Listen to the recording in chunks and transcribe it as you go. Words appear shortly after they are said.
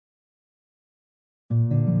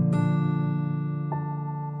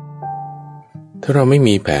ถ้าเราไม่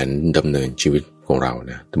มีแผนดำเนินชีวิตของเรา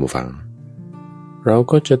นะท่านผู้ฟังเรา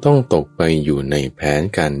ก็จะต้องตกไปอยู่ในแผน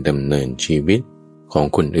การดำเนินชีวิตของ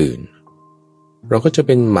คนอื่นเราก็จะเ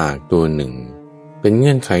ป็นหมากตัวหนึ่งเป็นเ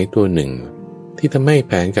งื่อนไขตัวหนึ่งที่ทำให้แ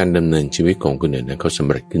ผนการดำเนินชีวิตของคนอื่นนั้นเขาสำ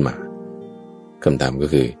เร็จขึ้นมาคำถามก็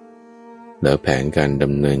คือแล้วแผนการด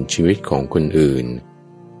ำเนินชีวิตของคนอื่น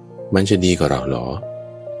มันจะดีกว่าเราหรอ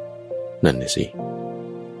นั่นน่ะสิ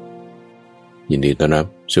ยินดีต้อนรับ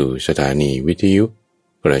สู่สถานีวิทยุ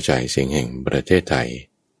กระจายเสียงแห่งประเทศไทย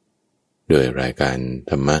โดยรายการ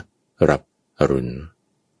ธรรมรับอรุณ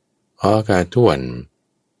ออกอากาศทุกวัน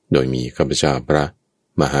โดยมีข้าพเจ้าพระ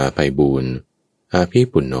มหาไพบูลย์อาภี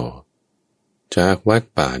ปุณโญจากวัด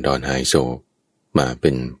ป่าดอนไฮโศกมาเป็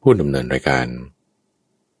นผู้ดำเนินรายการ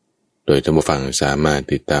โดยท่านผู้ฟังสามารถ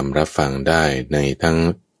ติดตามรับฟังได้ในทั้ง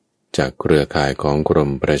จากเครือข่ายของกรม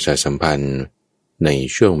ประชาสัมพันธ์ใน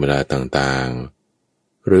ช่วงเวลาต่าง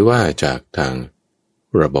ๆหรือว่าจากทาง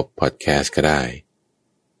ระบบพอดแคสต์ก็ได้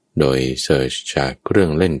โดยเสิร์ชจากเครื่อ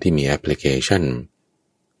งเล่นที่มีแอปพลิเคชัน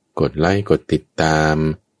กดไลค์กดติดตาม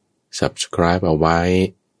Subscribe เอาไว้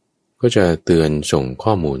ก็จะเตือนส่ง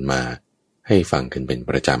ข้อมูลมาให้ฟังกันเป็น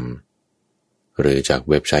ประจำหรือจาก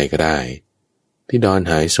เว็บไซต์ก็ได้ที่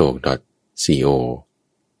donhaisok.co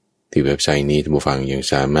ที่เว็บไซต์นี้ท่านผู้ฟังยัง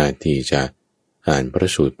สามารถที่จะอ่านพระ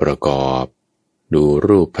สูตรประกอบดู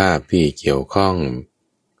รูปภาพที่เกี่ยวข้อง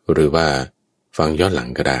หรือว่าฟังย้อนหลัง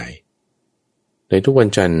ก็ได้ในทุกวัน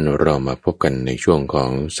จันทร์เรามาพบกันในช่วงของ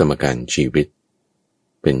สมการชีวิต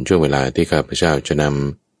เป็นช่วงเวลาที่ข้าพเจ้าจะน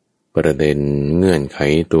ำประเด็นเงื่อนไข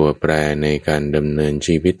ตัวแปรในการดำเนิน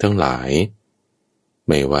ชีวิตทั้งหลาย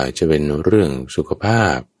ไม่ว่าจะเป็นเรื่องสุขภา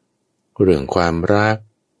พเรื่องความรัก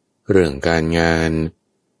เรื่องการงาน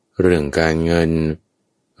เรื่องการเงิน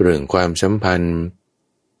เรื่องความสัมพันธ์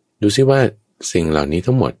ดูซิว่าสิ่งเหล่านี้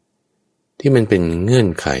ทั้งหมดที่มันเป็นเงื่อน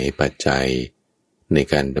ไขปัจจัยใน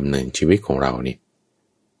การดำเนินชีวิตของเรานี่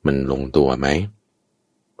มันลงตัวไหม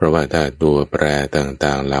เพราะว่าถ้าตัวแปร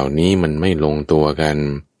ต่างๆเหล่านี้มันไม่ลงตัวกัน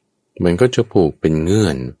มันก็จะผูกเป็นเงื่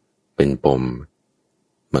อนเป็นปม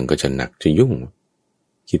มันก็จะหนักจะยุ่ง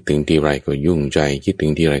คิดถึงทีไรก็ยุ่งใจคิดถึ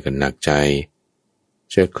งทีไรก็หนักใจ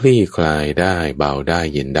จะคลี่คลายได้เบาได้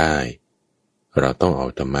เย็นได้เราต้องเอา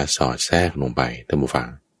ธรรมะสอดแทรกลงไปท่านผู้ฟัง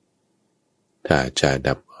ถ้าจะ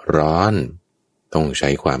ดับร้อนต้องใช้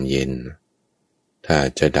ความเย็นถ้า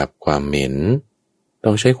จะดับความเหม็นต้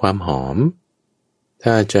องใช้ความหอม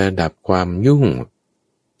ถ้าจะดับความยุ่ง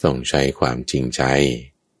ต้องใช้ความจริงใจ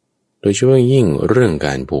โดยเฉพาะยิ่งเรื่องก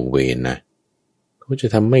ารผูกเวรนะเขาจะ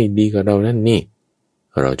ทำไม่ดีกับเรานั่นนี่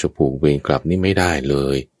เราจะผูกเวรกลับนี่ไม่ได้เล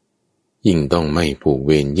ยยิ่งต้องไม่ผูกเ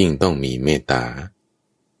วรยิ่งต้องมีเมตตา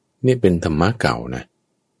นี่เป็นธรรมะเก่านะ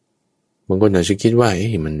บางคนอาจจะคิดว่า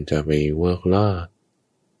มันจะไปเวิร์กล่ะ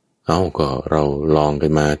เอาก็เราลองกั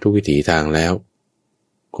นมาทุกวิถีทางแล้ว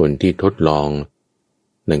คนที่ทดลอง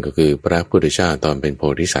นั่นก็คือพระพุทธเจ้าตอนเป็นโพ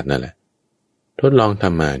ธิสัตว์นั่นแหละทดลองท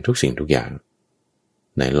ำมาทุกสิ่งทุกอย่าง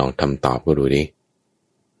ไหนลองทำตอบก็ดูดิ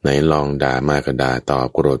ไหนลองด่ามาก็ด่าตอบ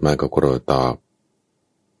โกรธมาก็โกรธตอบ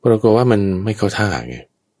ปรากฏว่ามันไม่เข้าท่าไง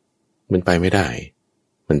มันไปไม่ได้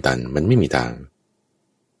มันตันมันไม่มีทาง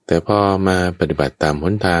แต่พอมาปฏิบัติตามห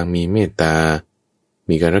นทางมีเมตตา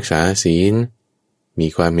มีการรักษาศีลมี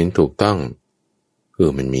ความเห็นถูกต้อง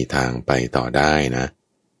มันมีทางไปต่อได้นะ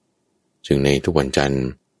จึงในทุกวันจันทร์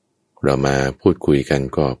เรามาพูดคุยกัน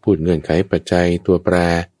ก็พูดเงื่อนไขปัจจัยตัวแปร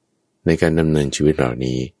ในการดำเนินชีวิตเหล่า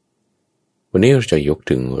นี้วันนี้เราจะยก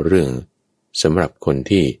ถึงเรื่องสำหรับคน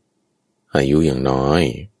ที่อายุอย่างน้อย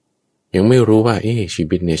ยังไม่รู้ว่าชี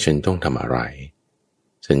วิตเนี่ยฉันต้องทำอะไร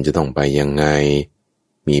ฉันจะต้องไปยังไง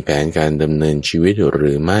มีแผนการดำเนินชีวิตห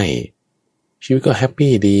รือไม่ชีวิตก็แฮป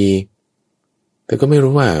ปี้ดีแต่ก็ไม่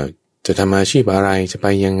รู้ว่าจะทำอาชีพอะไรจะไป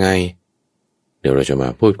ยังไงเดี๋ยวเราจะมา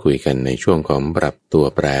พูดคุยกันในช่วงของปรับตัว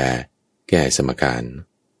แปรแก้สมการ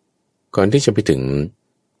ก่อนที่จะไปถึง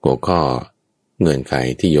หัวข้อเงื่อนไข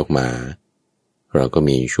ที่ยกมาเราก็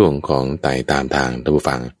มีช่วงของไต่ตามทางท่านผู้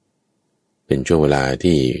ฟังเป็นช่วงเวลา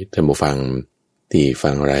ที่ท่านผู้ฟังที่ฟั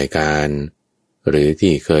งรายการหรือ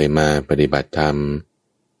ที่เคยมาปฏิบัติธรรม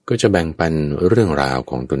ก็จะแบ่งปันเรื่องราว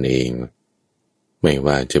ของตนเองไม่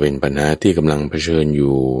ว่าจะเป็นปัญหาที่กำลังเผชิญอ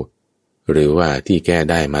ยู่หรือว่าที่แก้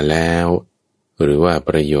ได้มาแล้วหรือว่าป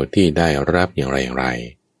ระโยชน์ที่ได้รับอย่างไร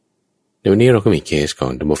เดี๋ยวนี้เราก็มีเคสขอ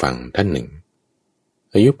งท่านผู้ฟังท่านหนึ่ง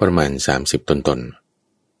อายุประมาณ30ต้น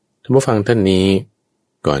ท่านผู้ฟังท่านนี้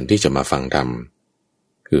ก่อนที่จะมาฟังธรรม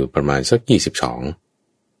คือประมาณสัก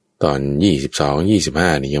22ตอน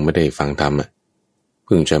22-25นี่ยังไม่ได้ฟังธรรมเ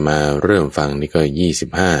พิ่งจะมาเริ่มฟังนี่ก็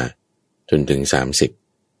25จนถึง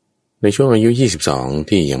30ในช่วงอายุ22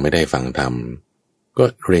ที่ยังไม่ได้ฟังธรรมก็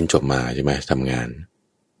เรียนจบมาใช่ไหม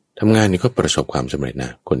ทำ ทำงานนี่ก็ประสบความสำเร็จน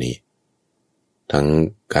ะคนนี้ทั้ง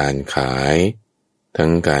การขายทั้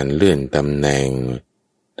งการเลื่อนตำแหน่ง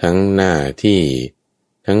ทั้งหน้าที่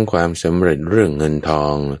ทั้งความสำเร็จเรื่องเงินทอ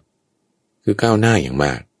งคือก้าวหน้าอย่างม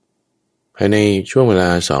ากภายในช่วงเวลา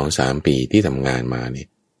 2-3 ปีที่ทำงานมาเนี่ย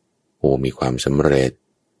โอ้มีความสำเร็จ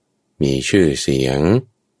มีชื่อเสียง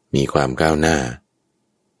มีความก้าวหน้า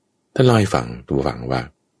ท่านเล่าให้ฟังตัวฟังว่า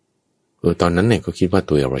ตอนนั้นเนี่ยก็คิดว่า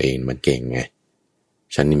ตัวเราเองมันเก่งไง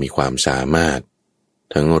ฉันนี่มีความสามารถ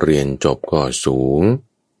ทั้งเรียนจบก็สูง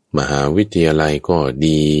มหาวิทยาลัยก็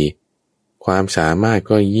ดีความสามารถ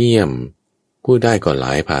ก็เยี่ยมพูดได้ก็หล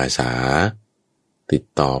ายภาษาติด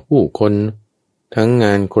ต่อผู้คนทั้งง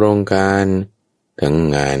านโครงการทั้ง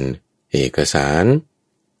งานเอกสาร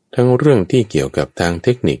ทั้งเรื่องที่เกี่ยวกับทางเท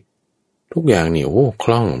คนิคทุกอย่างนี่โอ้ค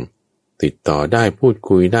ล่องติดต่อได้พูด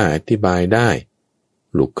คุยได้อธิบายได้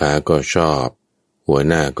ลูกค้าก็ชอบหัว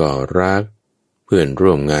หน้าก็รักเพื่อน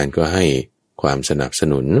ร่วมงานก็ให้ความสนับส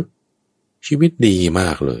นุนชีวิตดีมา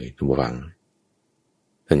กเลยท่านผู้ฟัง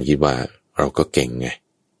ท่านคิดว่าเราก็เก่งไง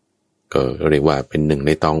ก็เรียกว่าเป็นหนึ่งใ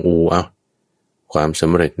นตองอูความส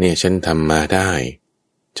ำเร็จเนี่ยฉันทำมาได้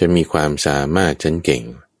ฉันมีความสามารถฉันเก่ง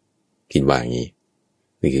คิดว่าอย่างนี้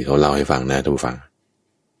นี่คือเขาเล่าให้ฟังนะท่านผู้ฟัง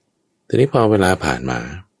ทีนี้พอเวลาผ่านมา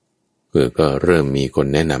ก็เริ่มมีคน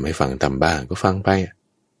แนะนำให้ฟังทำบ้างก็ฟังไ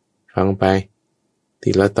ปที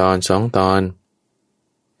ละตอน2 ตอน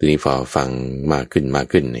ทีนี้พอฟังมากขึ้น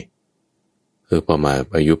นี่พอมา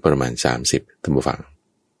อายุประมาณ30ท่านผู้ฟัง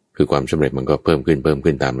คือความสำเร็จมันก็เพิ่ม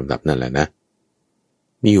ขึ้นตามลำดับนั่นแหละนะ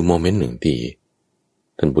มีอยู่โมเมนต์หนึ่งที่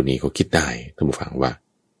ท่านบุญนี้เขาคิดได้ท่านผู้ฟังว่า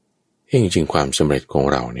จริงๆความสำเร็จของ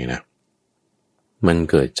เราเนี่ยนะมัน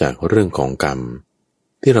เกิดจากเรื่องของกรรม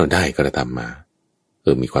ที่เราได้กระทำมา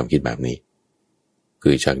มีความคิดแบบนี้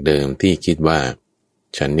คือจากเดิมที่คิดว่า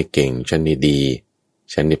ฉันนี่เก่งฉันนี่ดี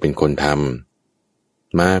ฉันนี่เป็นคนท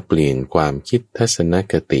ำมาเปลี่ยนความคิดทัศน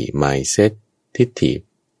คติ mindset ทิฏฐิ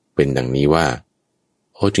เป็นดังนี้ว่า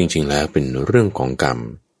จริงๆแล้วเป็นเรื่องของกรรม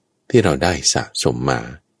ที่เราได้สะสมมา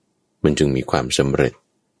มันจึงมีความสำเร็จ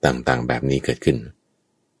ต่างๆแบบนี้เกิดขึ้น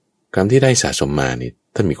กรรมที่ได้สะสมมานี่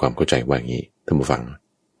ท่านมีความเข้าใจว่าอย่างนี้ท่านผู้ฟัง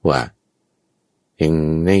ว่าอย่าง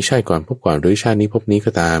ในชาติก่อนพบก่อนหรือชาตินี้พบนี้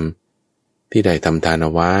ก็ตามที่ได้ทำทานเอ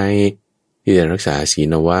าไว้ที่ได้รักษาศีล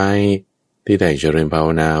เอาไว้ที่ได้เจริญภาว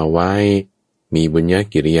นาเอาไว้มีบุญญ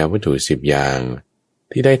กิริยาวัตถุ10อย่าง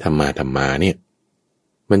ที่ได้ทำมาเนี่ย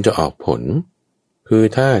มันจะออกผลคือ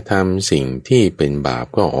ถ้าทำสิ่งที่เป็นบาป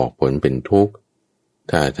ก็ออกผลเป็นทุกข์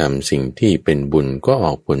ถ้าทำสิ่งที่เป็นบุญก็อ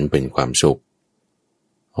อกผลเป็นความสุข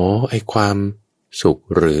ไอ้ความสุข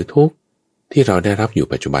หรือทุกข์ที่เราได้รับอยู่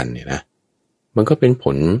ปัจจุบันเนี่ยนะมันก็เป็นผ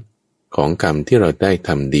ลของกรรมที่เราได้ท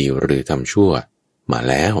ำดีหรือทำชั่วมา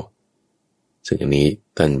แล้วซึ่งอันนี้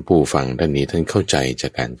ท่านผู้ฟังท่านนี้ท่านเข้าใจจา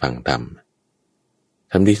กการฟังธรรม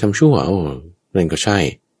ทำดีทำชั่วนั่นก็ใช่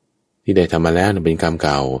ที่ได้ทำมาแล้วเป็นกรรมเ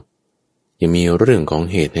ก่ายังมีเรื่องของ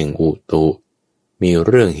เหตุแห่งอุตุมีเ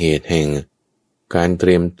รื่องเหตุแห่งการเต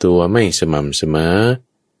รียมตัวไม่สม่ำเสมอ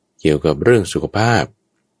เกี่ยวกับเรื่องสุขภาพ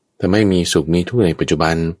ทำให้มีสุขมีทุกข์ในปัจจุ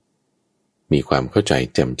บันมีความเข้าใจ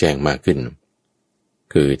แจ่มแจ้งมากขึ้น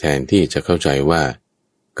คือแทนที่จะเข้าใจว่า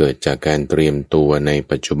เกิดจากการเตรียมตัวใน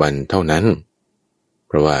ปัจจุบันเท่านั้นเ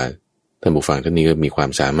พราะว่าท่านผู้ฟังท่านนี้ก็มีความ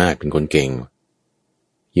สามารถเป็นคนเก่ง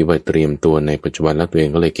คิดว่าเตรียมตัวในปัจจุบันแล้วตัวเอง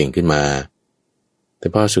ก็เลยเก่งขึ้นมาแต่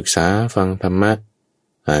พอศึกษาฟังธรรมะ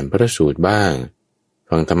อ่านพระสูตรบ้าง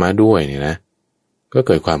ฟังธรรมะด้วยเนี่ยนะก็เ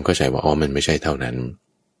กิดความเข้าใจว่ามันไม่ใช่เท่านั้น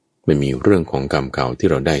มันมีเรื่องของกรรมเก่าที่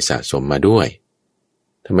เราได้สะสมมาด้วย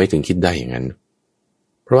ทำไมถึงคิดได้อย่างนั้น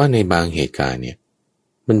เพราะว่าในบางเหตุการณ์เนี่ย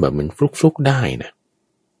มันแบบมันฟลุกๆได้นะ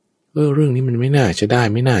เรื่องนี้มันไม่น่าจะได้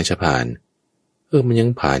ไม่น่าจะผ่านมันยัง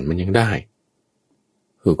ผ่านมันยังได้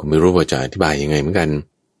ก็ไม่รู้ว่าจะอธิบายยังไงเหมือนกัน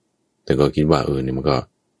แต่ก็คิดว่าเนี่ยมันก็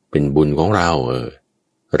เป็นบุญของเรา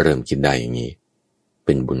เริ่มคิดได้อย่างนี้เ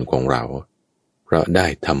ป็นบุญของเราเพราะได้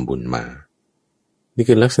ทำบุญมานี่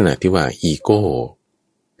คือลักษณะที่ว่าอีโก้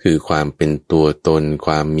คือความเป็นตัวตนค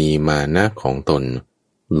วามมีมานะของตน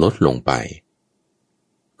ลดลงไป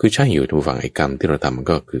คือใช่อยู่ทุกฝั่งไอ้กรรมที่เราทำมัน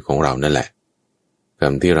ก็คือของเรานั่นแหละกร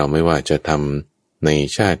รมที่เราไม่ว่าจะทำใน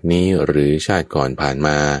ชาตินี้หรือชาติก่อนผ่านม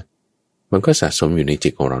ามันก็สะสมอยู่ในจิ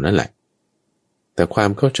ตของเรานั่นแหละแต่ความ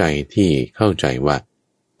เข้าใจที่เข้าใจว่า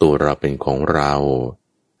ตัวเราเป็นของเรา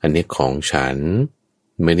อันนี้ของฉัน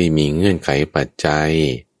ไม่ได้มีเงื่อนไขปัจจัย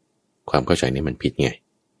ความเข้าใจนี้มันผิดไง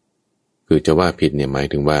คือจะว่าผิดเนี่ยหมาย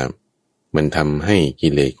ถึงว่ามันทำให้กิ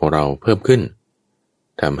เลสของเราเพิ่มขึ้น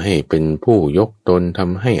ทำให้เป็นผู้ยกตนท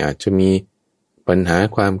ำให้อาจจะมีปัญหา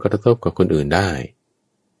ความกระทบกับคนอื่นได้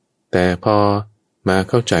แต่พอมา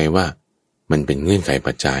เข้าใจว่ามันเป็นเงื่อนไข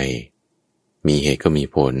ปัจจัยมีเหตุก็มี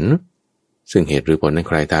ผล ซึ่งเหตุหรือผลนั้นใ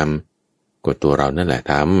ครทำก็ตัวเรานั่นแหละ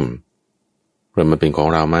ทำเพราะมันเป็นของ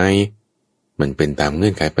เราไหมมันเป็นตามเงื่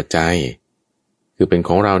อนไขปัจจัยคือเป็นข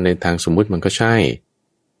องเราในทางสมมุติมันก็ใช่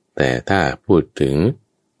แต่ถ้าพูดถึง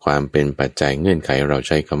ความเป็นปัจจัยเงื่อนไขเราใ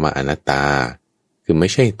ช้คำว่าอนัตตาคือไม่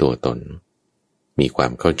ใช่ตัวตนมีควา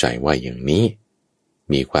มเข้าใจว่าอย่างนี้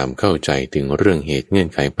มีความเข้าใจถึงเรื่องเหตุเงื่อน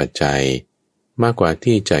ไขปัจจัยมากกว่า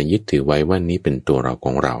ที่จะยึดถือไว้ว่านี้เป็นตัวเราข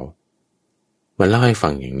องเรามาเล่าให้ฟั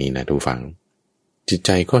งอย่างนี้นะทุกฝังจิตใจ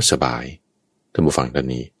ก็สบายท่านผู้ฟังท่าน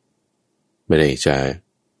นี้ไม่ได้จะ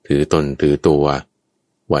ถือตนถือตัว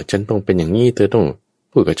ว่าฉันต้องเป็นอย่างนี้เธอต้อง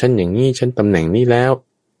พูดกับฉันอย่างนี้ฉันตำแหน่งนี้แล้ว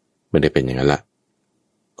ไม่ได้เป็นอย่างนั้นละ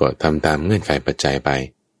ก็ทำตามเงื่อนไขปัจจัยไป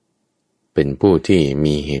เป็นผู้ที่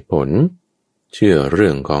มีเหตุผลเชื่อเรื่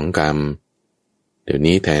องของกรรมเดี๋ยว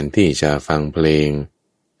นี้แทนที่จะฟังเพลง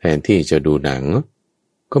แทนที่จะดูหนัง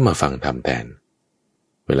ก็มาฟังธรรมแทน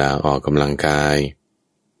เวลาออกกำลังกาย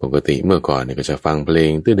ปกติเมื่อก่อนเนี่ยก็จะฟังเพล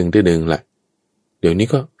งตื้อดึงแหละเดี๋ยวนี้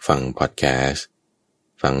ก็ฟังพอดแคสต์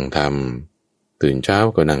ฟังธรรมตื่นเช้า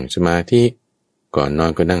ก็นั่งสมาธิก่อนนอ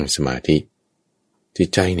นก็นั่งสมาธิจิต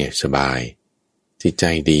ใจเนี่ยสบายจิตใจ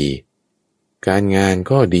ดีการงาน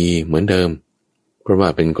ก็ดีเหมือนเดิมเพราะว่า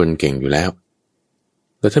เป็นคนเก่งอยู่แล้ว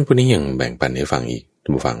แล้วท่านผู้นี้ยังแบ่งปันให้ฟังอีกท่า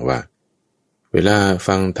นผู้ฟังว่าเวลา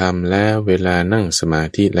ฟังธรรมแล้วเวลานั่งสมา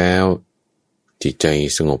ธิแล้วจิตใจ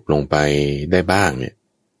สงบลงไปได้บ้างเนี่ย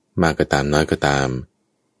มากก็ตามน้อยก็ตาม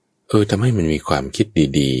ทำให้มันมีความคิด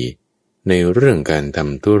ดีๆในเรื่องการท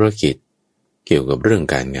ำธุรกิจเกี่ยวกับเรื่อง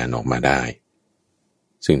การงานออกมาได้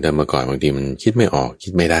ซึ่งแต่เมื่อก่อนบางทีมันคิดไม่ออกคิ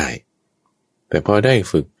ดไม่ได้แต่พอได้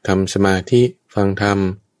ฝึกทำสมาธิฟังธรรม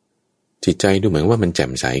จิตใจดูเหมือนว่ามันแจ่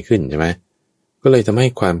มใสขึ้นใช่ไหมก็เลยทำให้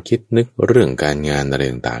ความคิดนึกเรื่องการงานอะไร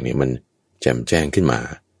ต่างๆเนี่ยมันแจ่มแจ้งขึ้นมา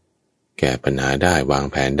แก้ปัญหาได้วาง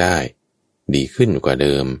แผนได้ดีขึ้นกว่าเ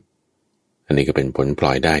ดิมอันนี้ก็เป็นผลพล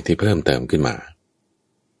อยได้ที่เพิ่มเติมขึ้นมา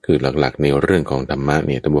คือหลักๆในเรื่องของธรรมะเ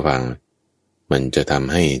นี่ยท่านผู้ฟังมันจะท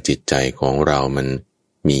ำให้จิตใจของเรามัน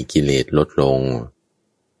มีกิเลสลดลง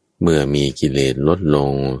เมื่อมีกิเลสลดล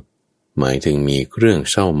งหมายถึงมีเครื่อง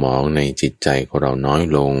เศร้าหมองในจิตใจของเราน้อย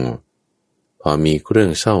ลงพอมีเครื่อ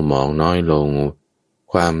งเศร้าหมองน้อยลง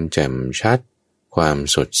ความแจ่มชัดความ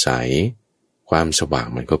สดใสความสว่าง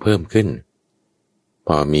มันก็เพิ่มขึ้นพ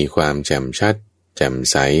อมีความแจ่มชัดแจ่ม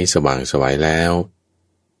ใสสว่างไสวแล้ว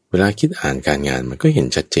เวลาคิดอ่านการงานมันก็เห็น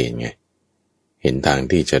ชัดเจนไงเห็นทาง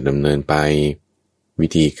ที่จะดำเนินไปวิ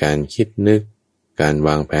ธีการคิดนึกการว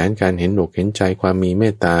างแผนการเห็นอกเห็นใจความมีเม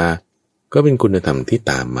ตตาก็เป็นคุณธรรมที่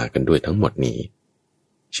ตามมากันด้วยทั้งหมดนี้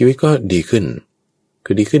ชีวิตก็ดีขึ้น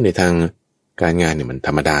คือดีขึ้นในทางการงานเนี่ยมันธ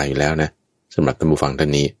รรมดาอยู่แล้วนะสำหรับท่านผู้ฟังท่า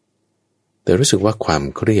นนี้แต่รู้สึกว่าความ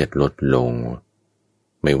เครียดลดลง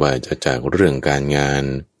ไม่ว่าจะจากเรื่องการงาน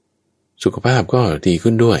สุขภาพก็ดี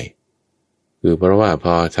ขึ้นด้วยคือเพราะว่าพ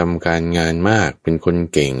อทำการงานมากเป็นคน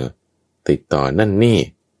เก่งติดต่อนั่นนี่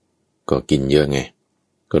ก็กินเยอะไง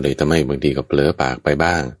ก็เลยทำให้บางทีก็เผลอปากไป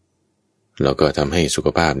บ้างแล้วก็ทำให้สุข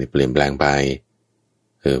ภาพนี่เปลี่ยนแปลงไป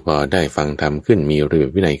พอได้ฟังธรรมขึ้นมีระเบีย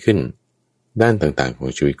บวินัยขึ้นด้านต่างๆของ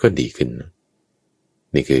ชีวิตก็ดีขึ้น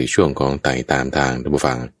นี่คือช่วงของไต่ตามทางท่านผู้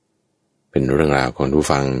ฟังเป็นเรื่องราวของผู้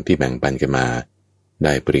ฟังที่แบ่งปันกันมาไ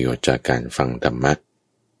ด้ประโยชน์จากการฟังธรรมะ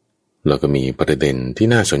แล้วก็มีประเด็นที่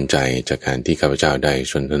น่าสนใจจากการที่ข้าพเจ้าได้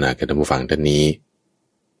สนทนากับท่านผู้ฟังท่านนี้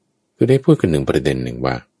คือได้พูดกันหนึ่งประเด็นหนึ่ง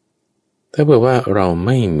ว่าถ้าเผื่อว่าเราไ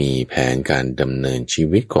ม่มีแผนการดำเนินชี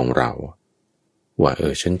วิตของเราว่า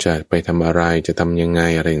ฉันจะไปทำอะไรจะทำยังไง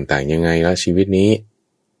อะไรต่างๆยังไงละชีวิตนี้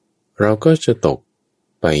เราก็จะตก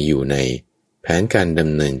ไปอยู่ในแผนการด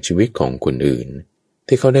ำเนินชีวิตของคนอื่น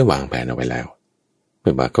ที่เขาได้วางแผนเอาไว้แล้วเ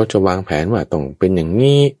มื่อว่าเขาจะวางแผนว่าต้องเป็นอย่าง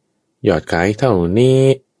นี้ยอดขายเท่านี้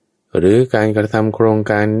หรือการกระทำโครง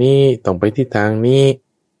การนี้ต้องไปที่ทางนี้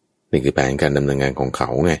นี่คือแผนการดำเนินงานของเขา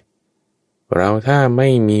ไงเราถ้าไม่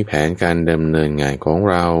มีแผนการดำเนินงานของ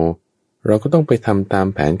เราก็ต้องไปทำตาม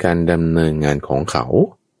แผนการดำเนินงานของเขา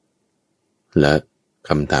และค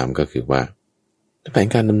ำถามก็คือว่าแผน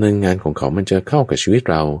การดำเนินงานของเขามันจะเข้ากับชีวิต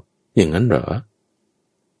เราอย่างนั้นเหรอ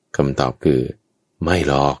คำตอบคือไม่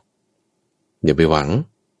หรอกอย่าไปหวัง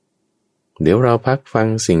เดี๋ยวเราพักฟัง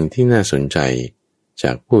สิ่งที่น่าสนใจจ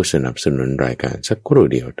ากผู้สนับสนุนรายการสักครู่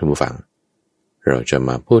เดียวท่านผู้ฟังเราจะม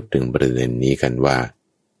าพูดถึงประเด็นนี้กันว่า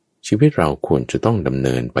ชีวิตเราควรจะต้องดำเ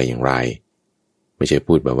นินไปอย่างไรไม่ใช่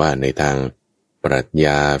พูดแบบว่าในทางปรัชญ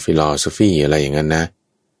าฟิลอโซฟีอะไรอย่างนั้นนะ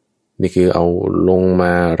นี่คือเอาลงม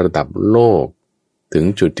าระดับโลกถึง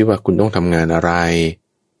จุดที่ว่าคุณต้องทำงานอะไร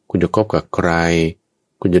คุณจะคบกับใคร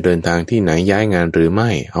คุณจะเดินทางที่ไหนย้ายงานหรือไม่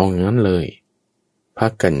เอาอย่างนั้นเลยพั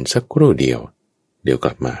กกันสักครู่เดียวเดี๋ยวก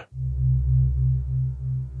ลับมา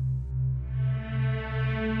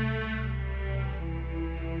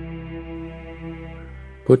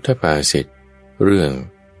พุทธภาษิตเรื่อง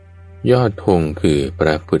ยอดธงคือพร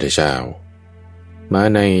ะพุทธเจ้ามา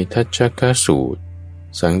ในทัชชคสูตร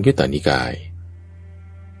สังยุตตนิกาย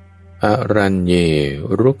อรัญเย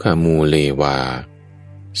รุขมูเลวา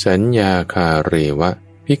สัญญาคาเรวะ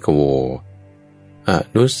ภิกขโวอ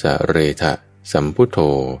นุสเรทะสัมพุทโธ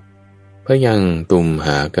พยังตุมห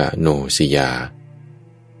ากะโนสิยา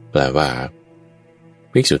แปลว่า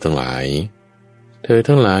ภิกษุทั้งหลายเธอ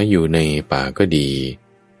ทั้งหลายอยู่ในป่าก็ดี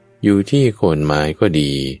อยู่ที่โคนไม้ก็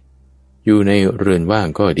ดีอยู่ในเรือนว่าง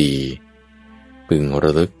ก็ดีพึงร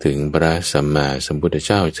ะลึกถึงพระสัมมาสัมพุทธเ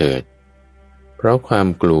จ้าเถิดเพราะความ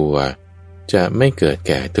กลัวจะไม่เกิดแ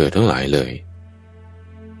ก่เธอทั้งหลายเลย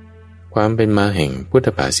ความเป็นมาแห่งพุทธ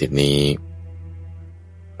ภาษิตนี้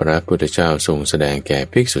พระพุทธเจ้าทรงแสดงแก่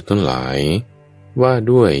ภิกษุทั้งหลายว่า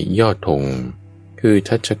ด้วยยอดธงคือ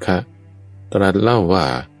ทัชคะตรัสเล่าว่า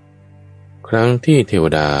ครั้งที่เทว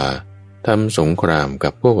ดาทำสงครามกั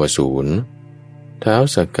บพวกอสูรท้าว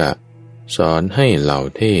สักกะสอนให้เหล่า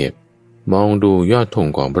เทพมองดูยอดธง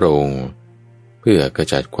ของพระองค์เพื่อกระ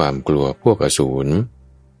จัดความกลัวพวกอสูร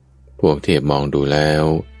พวกเทพมองดูแล้ว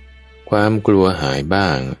ความกลัวหายบ้า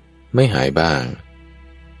งไม่หายบ้าง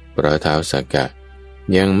พระท้าวสักกะ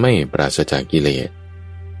ยังไม่ปราศจากกิเลส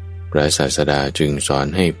พระศาสดาจึงสอน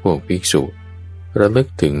ให้พวกภิกษุระลึก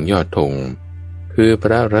ถึงยอดธงคือพ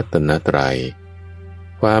ระรัตนตรัย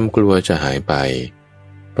ความกลัวจะหายไป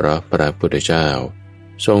เพราะพระพุทธเจ้า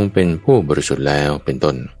ทรงเป็นผู้บริสุทธิ์แล้วเป็น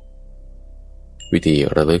ต้นวิธี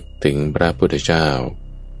ระลึกถึงพระพุทธเจ้า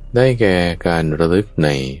ได้แก่การระลึกใน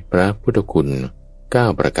พระพุทธคุณ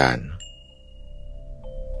9ประการ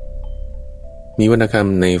มีวรรณกรรม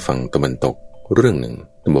ในฝั่งตะวันตกเรื่องหนึ่ง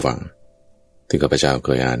ท่านผู้ฟังที่ข้าพเจ้าเค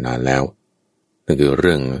ยอ่านนานแล้วนั่นคือเ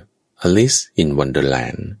รื่อง Alice in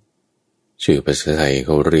Wonderland ชื่อภาษาไทยเข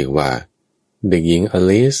าเรียกว่าเด็กหญิงอ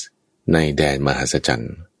ลิซในแดนมหัศจรร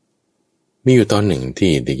ย์มีอยู่ตอนหนึ่ง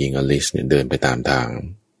ที่เด็กหญิงอลิซเดินไปตามทาง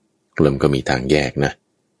ก็มีทางแยกนะ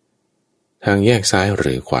ทางแยกซ้ายห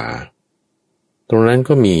รือขวาตรงนั้น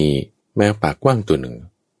ก็มีแมวปากกว้างตัวหนึ่ง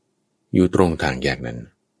อยู่ตรงทางแยกนั้น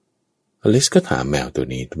อลิซก็ถามแมวตัว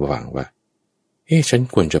นี้ระหว่างว่าฉัน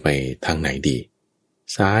ควรจะไปทางไหนดี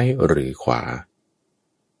ซ้ายหรือขวา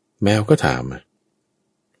แมวก็ถาม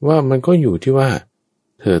ว่ามันก็อยู่ที่ว่า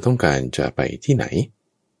เธอต้องการจะไปที่ไหน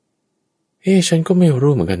ฉันก็ไม่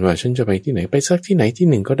รู้เหมือนกันว่าฉันจะไปที่ไหนไปสักที่ไหนที่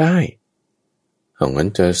หนึ่งก็ได้เอางั้น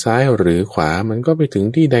จะซ้ายหรือขวามันก็ไปถึง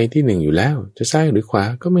ที่ใดที่หนึ่งอยู่แล้วจะซ้ายหรือขวา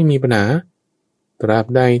ก็ไม่มีปัญหาตราบ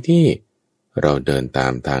ใดที่เราเดินตา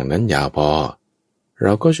มทางนั้นยาวพอเร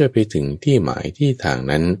าก็จะไปถึงที่หมายที่ทาง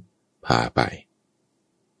นั้นพาไป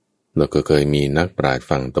แล้วก็เคยมีนักปราชญ์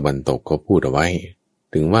ฝั่งตะวันตกก็พูดเอาไว้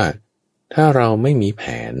ถึงว่าถ้าเราไม่มีแผ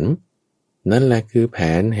นนั่นแหละคือแผ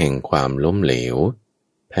นแห่งความล้มเหลว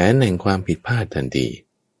แผนแห่งความผิดพลาดทันที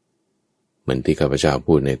เหมือนที่ข้าพเจ้า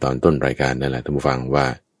พูดในตอนต้นรายการนั่นแหละท่านผู้ฟังว่า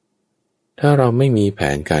ถ้าเราไม่มีแผ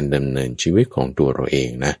นการดำเนินชีวิตของตัวเราเอง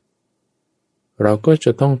นะเราก็จ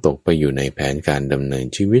ะต้องตกไปอยู่ในแผนการดำเนิน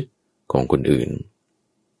ชีวิตของคนอื่น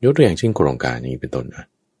ยกตัวอย่างเช่นโครงการนี้เป็นต้นนะ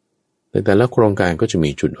แต่ละโครงการก็จะมี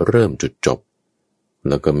จุดเริ่มจุดจบ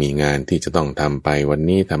แล้วก็มีงานที่จะต้องทำไปวัน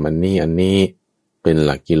นี้ทำอันนี้เป็นห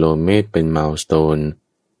ลักกิโลเมตรเป็นมัลสโตน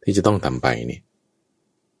ที่จะต้องทำไปนี่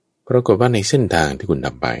ปรากฏว่าในเส้นทางที่คุณท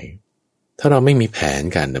ำไปถ้าเราไม่มีแผน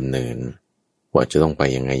การดำเนินว่าจะต้องไป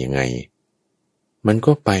ยังไงมัน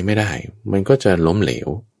ก็ไปไม่ได้มันก็จะล้มเหลว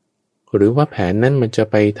หรือว่าแผนนั้นมันจะ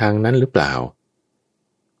ไปทางนั้นหรือเปล่า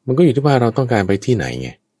มันก็อยู่ที่ว่าเราต้องการไปที่ไหนไง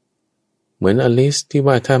เหมือนอลิซที่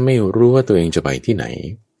ว่าถ้าไม่รู้ว่าตัวเองจะไปที่ไหน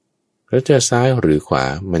แล้วจะซ้ายหรือขวา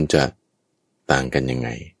มันจะต่างกันยังไง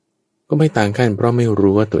ก็ไม่ต่างกันเพราะไม่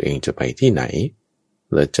รู้ว่าตัวเองจะไปที่ไหน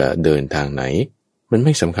และจะเดินทางไหนมันไ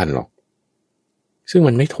ม่สำคัญหรอกซึ่ง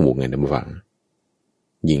มันไม่ถูกไงท่านผู้ฟัง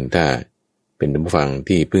ยิ่งถ้าเป็นท่านผู้ฟัง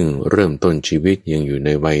ที่เพิ่งเริ่มต้นชีวิตยังอยู่ใน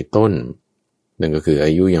วัยต้นนั่นก็คืออ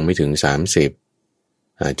ายุยังไม่ถึง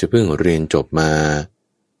30อาจจะเพิ่งเรียนจบมา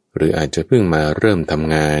หรืออาจจะเพิ่งมาเริ่มท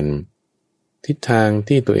ำงานทิศทาง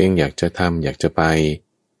ที่ตัวเองอยากจะทำอยากจะไป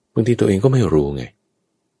บางทีตัวเองก็ไม่รู้ไง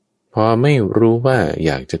พอไม่รู้ว่าอ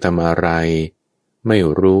ยากจะทำอะไรไม่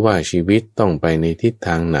รู้ว่าชีวิตต้องไปในทิศท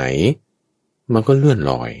างไหนมันก็เลื่อน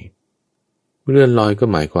ลอยก็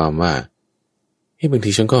หมายความว่าบาง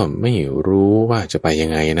ทีฉันก็ไม่รู้ว่าจะไปยั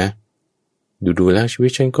งไงนะดูแล้วชีวิ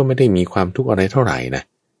ตฉันก็ไม่ได้มีความทุกข์อะไรเท่าไหร่นะ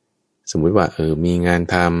สมมุติว่ามีงาน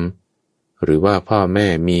ทำหรือว่าพ่อแม่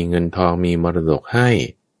มีเงินทองมีมรดกให้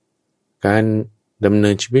การดำเนิ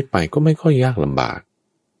นชีวิตไปก็ไม่ค่อยยากลำบาก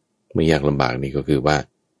ไม่ยากลำบากนี่ก็คือว่า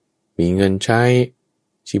มีเงินใช้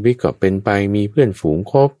ชีวิตก็เป็นไปมีเพื่อนฝูง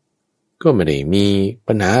คบก็ไม่ได้มี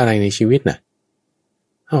ปัญหาอะไรในชีวิตนะ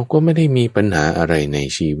ก็ไม่ได้มีปัญหาอะไรใน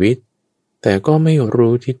ชีวิตแต่ก็ไม่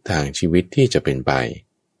รู้ทิศทางชีวิตที่จะเป็นไป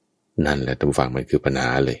นั่นแหละท่านผู้ฟังมันคือปัญหา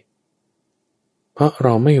เลยเพราะเร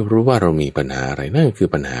าไม่รู้ว่าเรามีปัญหาอะไรนั่นคือ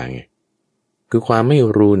ปัญหาไงคือความไม่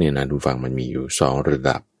รู้เนี่ยนะท่านผู้ฟังมันมีอยู่สองระ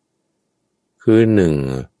ดับคือหนึ่ง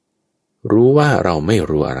รู้ว่าเราไม่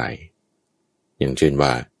รู้อะไรอย่างเช่นว่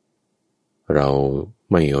าเรา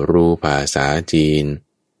ไม่รู้ภาษาจีน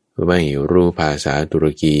ไม่รู้ภาษาตุร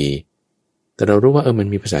กีแต่เรารู้ว่ามัน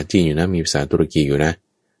มีภาษาจีนอยู่นะมีภาษาตุรกีอยู่นะ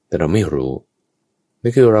แต่เราไม่รู้นั่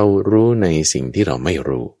นคือเรารู้ในสิ่งที่เราไม่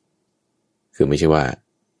รู้คือไม่ใช่ว่า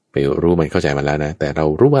ไปรู้มันเข้าใจมันแล้วนะแต่เรา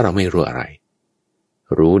รู้ว่าเราไม่รู้อะไร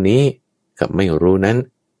รู้นี้กับไม่รู้นั้น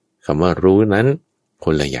คำว่ารู้นั้นค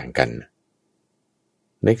นละอย่างกัน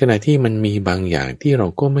ในขณะที่มันมีบางอย่างที่เรา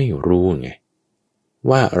ก็ไม่รู้ไง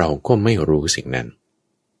ว่าเราก็ไม่รู้สิ่งนั้น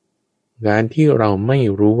การที่เราไม่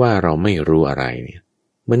รู้ว่าเราไม่รู้อะไรเนี่ย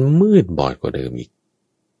มันมืดบอดกว่าเดิมอีก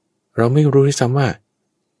เราไม่รู้ด้วยซ้ำว่า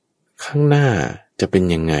ข้างหน้าจะเป็น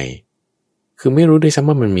ยังไงคือไม่รู้ด้วยซ้ำ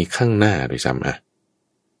ว่ามันมีข้างหน้าด้วยซ้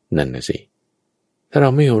ำนั่นนะสิถ้าเรา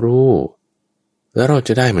ไม่รู้แล้วเราจ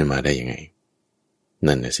ะได้มันมาได้ยังไง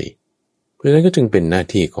นั่นนะสิเพราะฉะนั้นก็จึงเป็นหน้า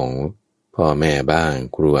ที่ของพ่อแม่บ้าง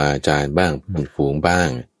ครูอาจารย์บ้างเพื่อนฝูงบ้าง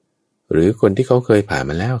หรือคนที่เขาเคยผ่าน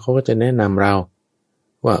มาแล้วเขาก็จะแนะนำเรา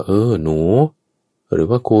ว่าหนูหรือ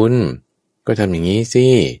ว่าคุณก็ทำอย่างนี้สิ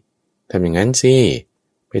ทำอย่างนั้นสิ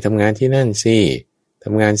ไปทำงานที่นั่นสิท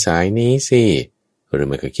ำงานสายนี้สิหรือไ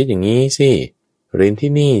ม่ก็คิดอย่างนี้สิเรียน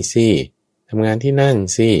ที่นี่สิทำงานที่นั่น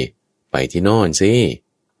สิไปที่โน่นสิ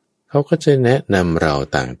เขาก็จะแนะนำเรา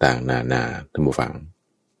ต่างๆนานาท่านผู้ฟัง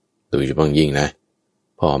โดยเฉพาะยิ่งนะ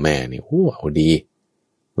พ่อแม่นี่เอาดี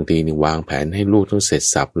บางทีนี่วางแผนให้ลูกต้องเสร็จ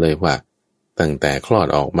สับเลยว่าตั้งแต่คลอด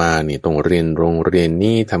ออกมานี่ต้องเรียนโรงเรียน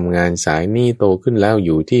นี้ทำงานสายนี้โตขึ้นแล้วอ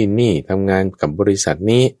ยู่ที่นี่ทำงานกับบริษัท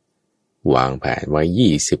นี้วางแผนไว้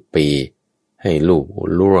20 ปีให้ลูก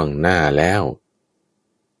ล่วงหน้าแล้ว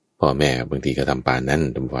พ่อแม่บางทีก็ทำปานนั้น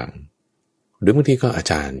ท่านผู้ฟังหรือบางทีก็อา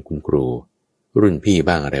จารย์คุณครูรุ่นพี่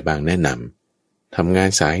บ้างอะไรบ้างแนะนำทำงาน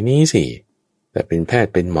สายนี้สิแต่เป็นแพท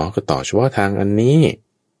ย์เป็นหมอก็ต่อเฉพาะทางอันนี้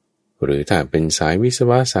หรือถ้าเป็นสายวิศ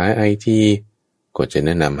วะสายไอทีก็จะแน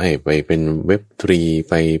ะนำให้ไปเป็นเว็บ3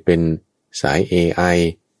ไปเป็นสาย AI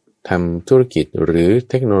ทำธุรกิจหรือ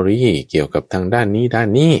เทคโนโลยีเกี่ยวกับทางด้านนี้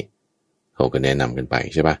เขาก็แนะนำกันไป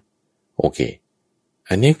ใช่ปะโอเค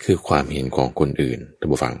อันนี้คือความเห็นของคนอื่นท่าน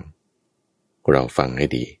ผู้ฟังเราฟังให้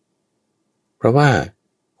ดีเพราะว่า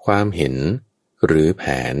ความเห็นหรือแผ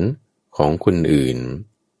นของคนอื่น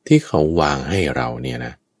ที่เขาวางให้เราเนี่ยน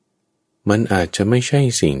ะมันอาจจะไม่ใช่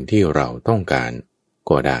สิ่งที่เราต้องการ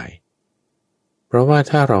ก็ได้เพราะว่า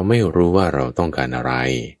ถ้าเราไม่รู้ว่าเราต้องการอะไร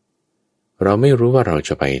เราไม่รู้ว่าเราจ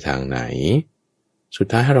ะไปทางไหนสุด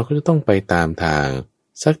ท้ายเราก็จะต้องไปตามทาง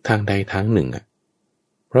สักทางใดทางหนึ่ง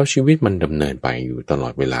เพราะชีวิตมันดำเนินไปอยู่ตลอ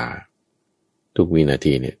ดเวลาทุกวินา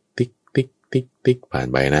ทีเนี่ยติ๊กติ๊กติ๊กติ๊กผ่าน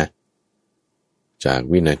ไปนะจาก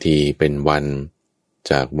วินาทีเป็นวัน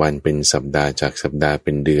จากวันเป็นสัปดาห์จากสัปดาห์เ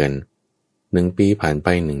ป็นเดือน1 ปีผ่านไป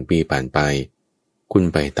1 ปีผ่านไปคุณ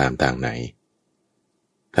ไปตามทางไหน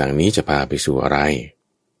ทางนี้จะพาไปสู่อะไร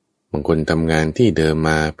บางคนทำงานที่เดิม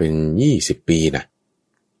มาเป็น20 ปีนะ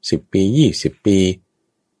10 ปี20 ปี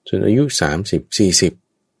จนอายุ30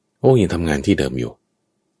 40ยังทำงานที่เดิมอยู่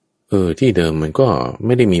ที่เดิมมันก็ไ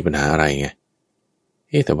ม่ได้มีปัญหาอะไรไง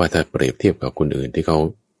แต่ว่าถ้าเปรียบเทียบกับคนอื่นที่เขา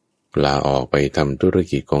ลาออกไปทำธุร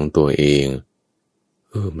กิจของตัวเอง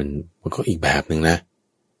มันก็อีกแบบหนึ่งนะ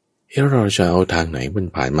เราจะเอาทางไหนมัน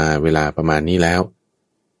ผ่านมาเวลาประมาณนี้แล้ว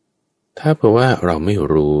ถ้าเผื่อว่าเราไม่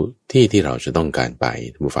รู้ที่เราจะต้องการไป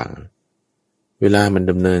ท่านผู้ฟังเวลามัน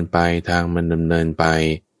ดำเนินไปทางมันดำเนินไป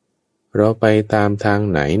เราไปตามทาง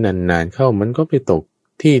ไหนนานๆเข้ามันก็ไปตก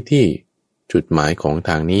ที่จุดหมายของ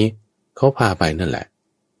ทางนี้เขาพาไปนั่นแหละ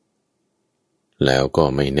แล้วก็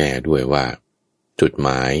ไม่แน่ด้วยว่าจุดหม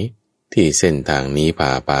ายที่เส้นทางนี้พ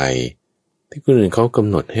าไปที่คนอื่นเขากำ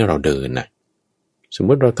หนดให้เราเดินนะสมม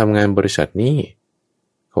ติเราทำงานบริษัทนี้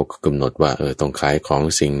เขาก็กำหนดว่าต้องขายของ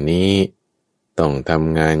สิ่งนี้ต้องท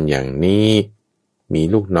ำงานอย่างนี้มี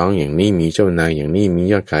ลูกน้องอย่างนี้มีเจ้านายอย่างนี้มี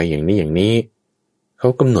ยอดขายอย่างนี้เขา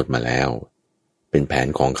กำหนดมาแล้วเป็นแผน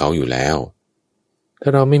ของเขาอยู่แล้วถ้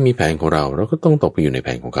าเราไม่มีแผนของเราก็ต้องตกไปอยู่ในแผ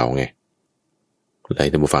นของเขาไงหลาย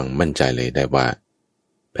ท่านผู้ฟังมั่นใจเลยได้ว่า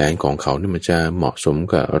แผนของเขาเนี่ยมันจะเหมาะสม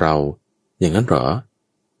กับเราอย่างนั้นหรอ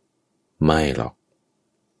ไม่หรอก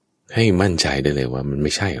ให้มั่นใจได้เลยว่ามันไ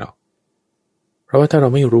ม่ใช่หรอกเพราะว่าถ้าเรา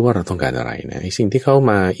ไม่รู้ว่าเราต้องการอะไรนะสิ่งที่เขา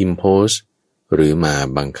มา impose หรือมา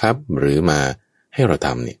บังคับหรือมาให้เราท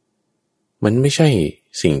ำเนี่ยมันไม่ใช่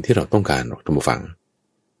สิ่งที่เราต้องการหรอกท่านผู้ฟัง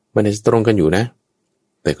มันจะตรงกันอยู่นะ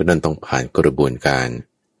แต่ก็ดันต้องผ่านกระบวนการ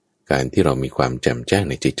การที่เรามีความแจ่มแจ้ง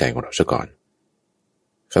ในจิตใจของเราซะก่อน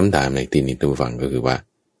คำถามในที่นี้ท่านผู้ฟังก็คือว่า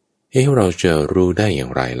เราจะรู้ได้อย่า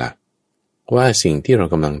งไรล่ะว่าสิ่งที่เรา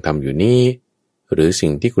กำลังทำอยู่นี้หรือสิ่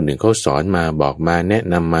งที่คนอื่นเขาสอนมาบอกมาแนะ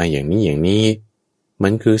นำมาอย่างนี้มั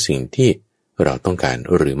นคือสิ่งที่เราต้องการ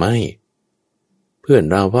หรือไม่เพื่อน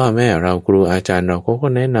เราพ่อแม่เราครูอาจารย์เราเขาก็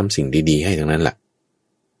แนะนำสิ่งดีๆให้ทั้งนั้นแหละ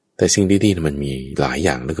แต่สิ่งดีๆมันมีหลายอ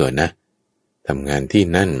ย่างเหลือเกินนะทำงานที่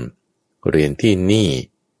นั่นเรียนที่นี่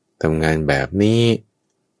ทำงานแบบนี้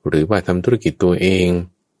หรือว่าทำธุรกิจตัวเอง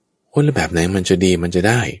แล้วแบบไหนมันจะดีมันจะ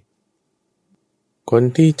ได้คน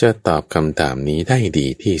ที่จะตอบคำถามนี้ได้ดี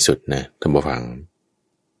ที่สุดนะท่านผู้ฟัง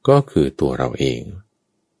ก็คือตัวเราเอง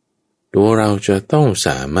ตัวเราจะต้องส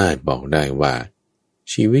ามารถบอกได้ว่า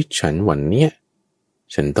ชีวิตฉันวันเนี้ย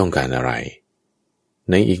ฉันต้องการอะไร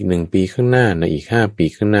ในอีก1 ปีข้างหน้าในอีก5 ปี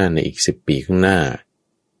ข้างหน้าในอีก10 ปีข้างหน้า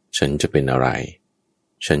ฉันจะเป็นอะไร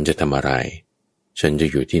ฉันจะทำอะไรฉันจะ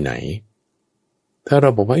อยู่ที่ไหนถ้าเรา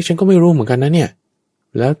บอกว่าฉันก็ไม่รู้เหมือนกันนะเนี่ย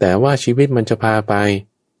แล้วแต่ว่าชีวิตมันจะพาไป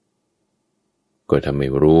ก็ถ้าไม่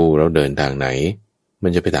รู้แล้วเดินทางไหนมั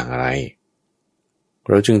นจะไปต่างอะไร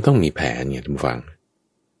เราจึงต้องมีแผนเนี่ยท่านผู้ฟัง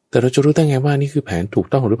แต่เราจะรู้ได้ไงว่านี่คือแผนถูก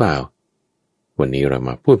ต้องหรือเปล่าวันนี้เราม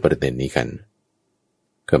าพูดประเด็นนี้กัน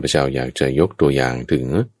ข้าพเจ้าอยากจะยกตัวอย่างถึง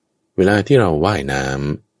เวลาที่เราว่ายน้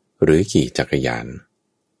ำหรือขี่จักรยาน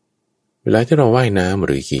เวลาที่เราว่ายน้ำห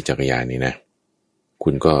รือขี่จักรยานนี่นะคุ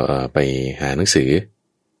ณก็ไปหาหนังสือ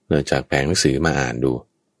เนื่องจากแผงหนังสือมาอ่านดู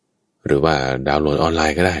หรือว่าดาวน์โหลดออนไล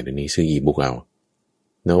น์ก็ได้เดี๋ยวนี้ซื้ออีบุ๊กเอา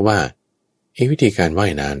เนาะว่าวิธีการว่า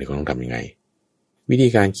ยน้ำเนี่ยเขาต้องทำยังไงวิธี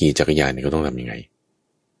การขี่จักรยานเนี่ยเขาต้องทำยังไง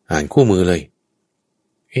อ่านคู่มือเลย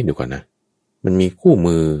เดี๋ยวก่อนนะมันมีคู่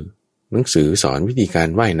มือหนังสือสอนวิธีการ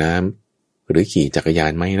ว่ายน้ำหรือขี่จักรยา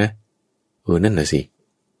นไหมนะนั่นน่ะสิ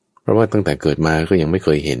เพราะว่าตั้งแต่เกิดมาก็ยังไม่เค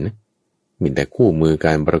ยเห็นมีแต่คู่มือก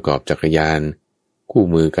ารประกอบจักรยานคู่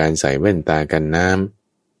มือการใส่แว่นตากันน้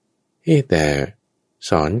ำแต่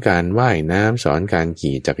สอนการว่ายน้ำสอนการ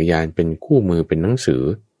ขี่จักรยานเป็นคู่มือเป็นหนังสือ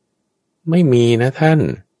ไม่มีนะท่าน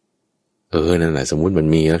นั่นแหละสมมุติมัน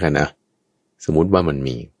มีแล้วกันนะสมมุติว่ามัน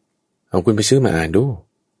มีเอาคุณไปซื้อมาอ่านดู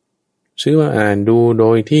ซื้อมาอ่านดูโด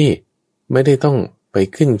ยที่ไม่ได้ต้องไป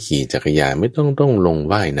ขึ้นขี่จักรยานไม่ต้องลง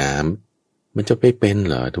ว่ายน้ำมันจะไปเป็นเ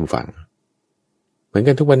หรอทุกฝั่งเหมือน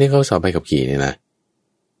กันทุกวันนี้เขาสอบใบขับขี่เนี่ยนะ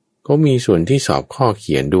เขามีส่วนที่สอบข้อเ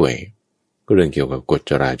ขียนด้วยเรื่องเกี่ยวกับกฎ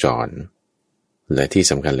จราจรและที่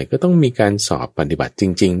สำคัญเลยก็ต้องมีการสอบปฏิบัติจ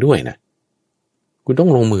ริงๆด้วยนะคุณต้อง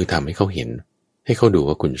ลงมือทำให้เขาเห็นให้เขาดู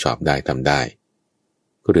ว่าคุณสอบได้ทำได้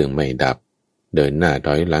เรื่องไม่ดับเดินหน้าถ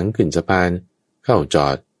อยหลังขึ้นสะพานเข้าจอ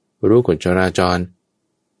ดรู้กฎจราจร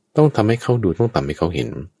ต้องทำให้เขาดูต้องทำให้เขาเห็น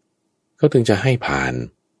เขาถึงจะให้ผ่าน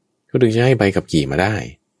เขาถึงจะให้ใบขับขี่มาได้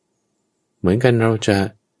เหมือนกันเราจะ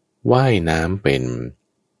ว่ายน้ำเป็น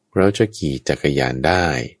เราจะขี่จักรยานได้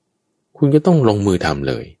คุณก็ต้องลงมือทำ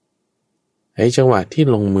เลยจังหวะที่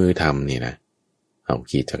ลงมือทำนี่นะเอา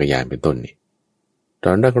ขี่จักรยานเป็นต้นนี่ต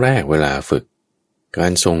อนแรกๆเวลาฝึกกา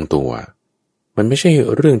รทรงตัวมันไม่ใช่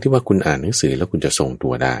เรื่องที่ว่าคุณอ่านหนังสือแล้วคุณจะทรงตั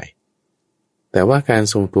วได้แต่ว่าการ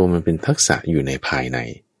ทรงตัวมันเป็นทักษะอยู่ในภายใน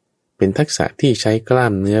เป็นทักษะที่ใช้กล้า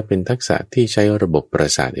มเนื้อเป็นทักษะที่ใช้ระบบประ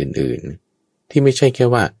สาทอื่นๆที่ไม่ใช่แค่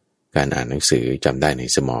ว่าการอ่านหนังสือจำได้ใน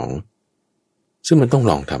สมองซึ่งมันต้อง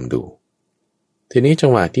ลองทำดูทีนี้จั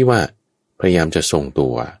งหวะที่ว่าพยายามจะทรงตั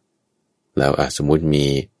วแล้วสมมุติมี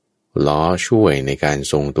ล้อช่วยในการ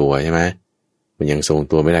ทรงตัวใช่ไหมมันยังทรง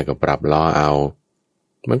ตัวไม่ได้ก็ปรับล้อเอา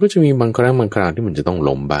มันก็จะมีบางครั้งบางคราวที่มันจะต้อง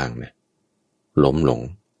ล้มบ้างนะล้มลง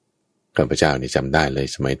ข้าพเจ้านี่จำได้เลย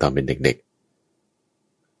สมัยตอนเป็นเด็ก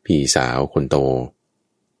ๆพี่สาวคนโต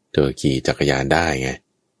เธอขี่จักรยานได้ไง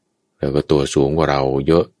แล้วก็ตัวสูงกว่าเรา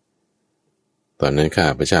เยอะตอนนั้นข้า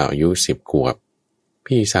พเจ้าอายุ10 ขวบ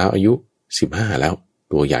พี่สาวอายุ15แล้ว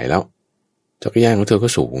ตัวใหญ่แล้วจักรยานของเธอก็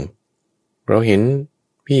สูงเราเห็น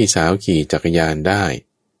พี่สาวขี่จักรยานได้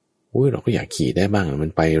เราก็อยากขี่ได้บ้างมั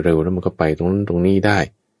นไปเร็วแล้วมันก็ไปตรงนั้นตรงนี้ได้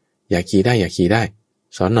อยากขี่ได้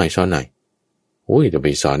สอนหน่อยจะไป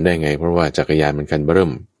สอนได้ไงเพราะว่าจักรยานมันคันเบิ่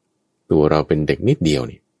มตัวเราเป็นเด็กนิดเดียว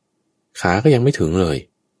นี่ขาก็ยังไม่ถึงเลย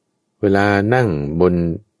เวลานั่งบน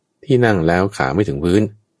ที่นั่งแล้วขาไม่ถึงพื้น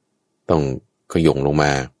ต้องขย่งลงม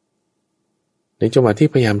าในจังหวะที่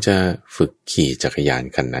พยายามจะฝึกขี่จักรยาน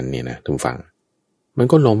คันนั้นเนี่ยนะทุกฝั่งมัน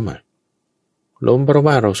ก็ล้มเพราะ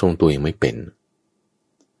ว่าเราทรงตัวยังไม่เป็น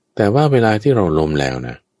แต่ว่าเวลาที่เราล้มแล้วน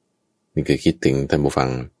ะนี่คือคิดถึงท่านผู้ฟัง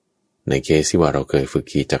ในเคสที่ว่าเราเคยฝึก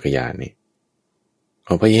ขี่จักรยานนี่เร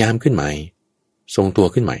าพยายามขึ้นใหม่ทรงตัว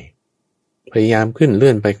ขึ้นใหม่พยายามขึ้นเลื่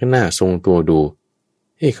อนไปข้างหน้าทรงตัวดู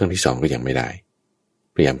ครั้งที่2ก็ยังไม่ได้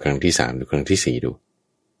พยายามครั้งที่3ดูครั้งที่4ดู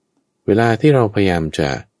เวลาที่เราพยายามจะ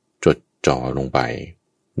จดจ่อลงไป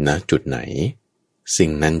ณจุดไหน สิ่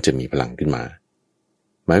งนั้นจะมีพลังขึ้นมา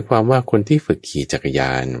หมายความว่าคนที่ฝึกขี่จักรย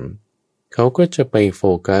านเขาก็จะไปโฟ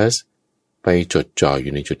กัสไปจดจ่ออ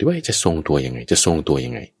ยู่ในจุดที่ว่าจะทรงตัวยังไงจะทรงตัว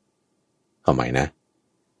ยังไงเอาใหม่นะ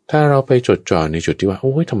ถ้าเราไปจดจ่อในจุดที่ว่าโ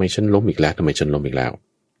อ้ยทำไมฉันล้มอีกแล้วทำไมฉันล้มอีกแล้ว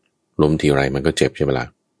ล้มทีไรมันก็เจ็บใช่ไหมล่ะ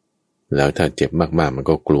แล้วถ้าเจ็บมากๆมัน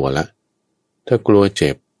ก็กลัวละถ้ากลัวเ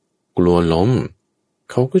จ็บกลัวล้ม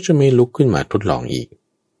เขาก็จะไม่ลุกขึ้นมาทดลองอีก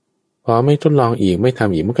พอไม่ทดลองอีกไม่ท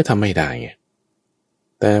ำอีกมันก็ทำไม่ได้ไง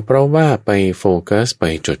แต่เพราะว่าไปโฟกัสไป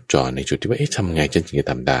จดจ่อในจุดที่ว่าทำไงฉันถึงจะ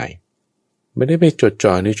ทำได้ไม่ได้ไปจด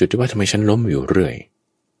จ่อในจุดที่ว่าทำไมฉันล้มอยู่เรื่อย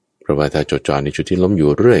เพราะว่าถ้าจดจ่อในจุดที่ล้มอยู่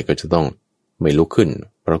เรื่อยก็จะต้องไม่ลุกขึ้น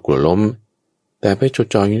เพราะกลัวล้มแต่ไปจด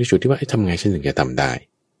จ่ออยู่ในจุดที่ว่าทำไงฉันถึงจะทำได้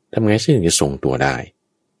ทำไงฉันถึงจะทรงตัวได้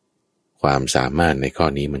ความสามารถในข้อ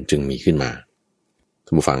นี้มันจึงมีขึ้นมาท่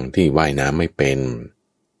านผู้ฟังที่ว่ายน้ำไม่เป็น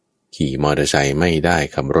ขี่มอเตอร์ไซค์ไม่ได้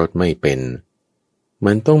ขับรถไม่เป็น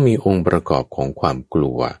มันต้องมีองค์ประกอบของความก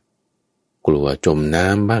ลัวกลัวจมน้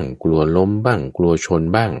ำบ้างกลัวล้มบ้างกลัวชน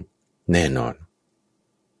บ้างแน่นอน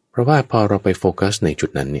เพราะว่าพอเราไปโฟกัสในจุด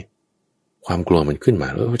นั้นเนี่ยความกลัวมันขึ้นมา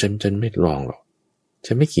ฉันไม่ลองหรอก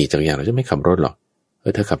ฉันไม่ขี่จักรยานหรอกฉันไม่ขับรถหรอก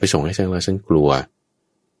เธอขับไปส่งให้ฉันแล้วฉันกลัว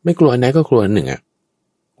ไม่กลัวอันไหนก็กลัวอันหนึ่ง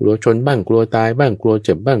กลัวชนบ้างกลัวตายบ้างกลัวเ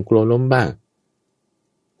จ็บบ้างกลัวล้มบ้าง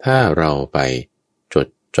ถ้าเราไปจด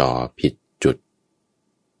จ่อผิดจุด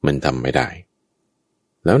มันทำไม่ได้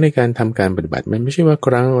แล้วในการทำการปฏิบัติมันไม่ใช่ว่าค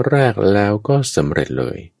รั้งแรกแล้วก็สำเร็จเล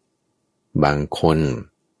ยบางคน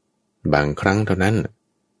บางครั้งเท่านั้น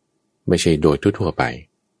ไม่ใช่โดยทั่วไป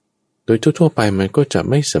โดยทั่วไปมันก็จะ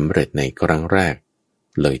ไม่สำเร็จในครั้งแรก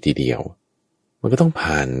เลยทีเดียวมันก็ต้อง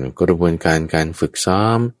ผ่านกระบวนการการฝึกซ้อ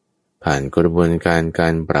มผ่านกระบวนการกา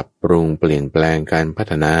รปรับปรุงเปลี่ยนแปลงการพั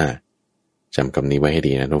ฒนาจำคำนี้ไว้ให้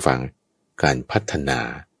ดีนะทุกฟังการพัฒนา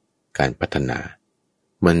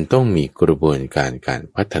มันต้องมีกระบวนการการ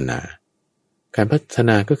พัฒนาการพัฒ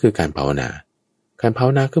นาก็คือการภาวนาการภาว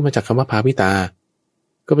นาขึ้นมาจากคำว่าภาวิตา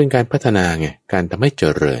ก็เป็นการพัฒนาไงการทำให้เจ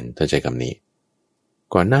ริญเข้าใจคำนี้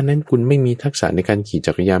ก่อนหน้านั้นคุณไม่มีทักษะในการขี่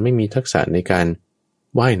จักรยานไม่มีทักษะในการ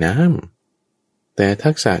ว่ายน้ำแต่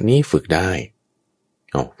ทักษะนี้ฝึกได้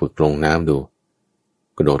ฝึกลงน้ำดู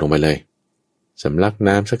กระโดดลงไปเลยสำลัก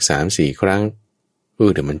น้ำสัก 3-4 ครั้ง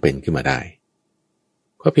เดี๋ยวมันเป็นขึ้นมาได้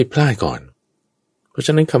ก็ผิดพลาดก่อนเพราะฉ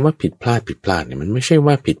ะนั้นคำว่าผิดพลาดเนี่ยมันไม่ใช่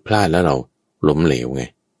ว่าผิดพลาดแล้วเราล้มเหลวไง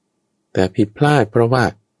แต่ผิดพลาดเพราะว่า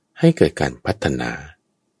ให้เกิดการพัฒนา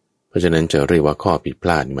เพราะฉะนั้นจะเรียกว่าข้อผิดพล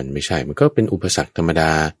าดมันไม่ใช่มันก็เป็นอุปสรรคธรรมด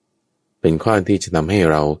าเป็นข้อที่จะทำให้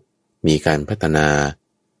เรามีการพัฒนา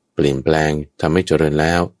เปลี่ยนแปลงทำให้เจริญแ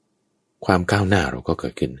ล้วความก้าวหน้าเราก็เกิ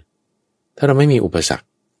ดขึ้นถ้าเราไม่มีอุปสรรค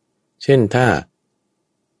เช่นถ้า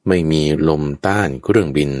ไม่มีลมต้านเครื่อง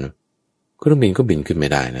บินก็บินขึ้นไม่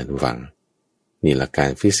ได้นะทุกฝังนี่หลักการ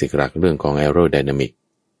ฟิสิกส์หลักเรื่องของแอโรไดนามิก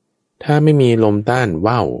ถ้าไม่มีลมต้าน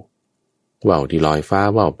ว่าวที่ลอยฟ้า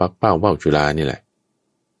ว่าวปักเป้าว่าวจุฬานี่แหละ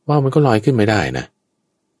ว่าวมันก็ลอยขึ้นไม่ได้นะ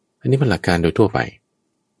อันนี้เป็นหลักการโดยทั่วไป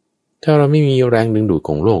ถ้าเราไม่มีแรงดึงดูดข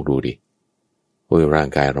องโลกดูดิร่าง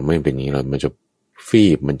กายเราไม่เป็นอย่างนี้มันจะฟี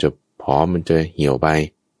บมันจะผอมมันจะเหี่ยวไป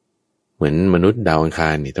เหมือนมนุษย์ดาวอังคา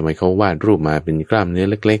รนี่ทำไมเขาวาดรูปมาเป็นกล้ามเนื้อ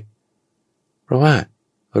เล็กๆเพราะว่า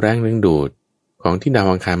แรงดึงดูดของที่ดาว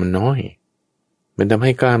อังคารมันน้อยมันทำใ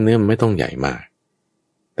ห้กล้ามเนื้อมันไม่ต้องใหญ่มาก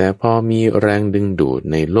แต่พอมีแรงดึงดูด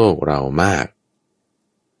ในโลกเรามาก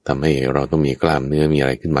ทำให้เราต้องมีกล้ามเนื้อมีอะไ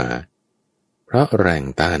รขึ้นมาเพราะแรง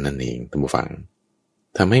ต้านนั่นเองท่านผู้ฟัง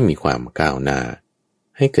ทำให้มีความก้าวหน้า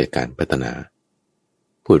ให้เกิดการพัฒนา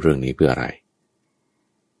พูดเรื่องนี้เพื่ออะไร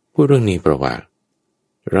พูดเรื่องนี้เพราะว่า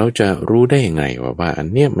เราจะรู้ได้ยังไงว่าอัน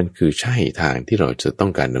เนี้ยมันคือใช่ทางที่เราจะต้อ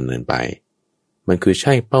งการดำเนินไปมันคือใ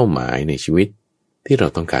ช่เป้าหมายในชีวิตที่เรา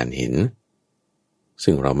ต้องการเห็น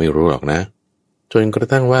ซึ่งเราไม่รู้หรอกนะจนกระ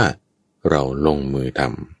ทั่งว่าเราลงมือท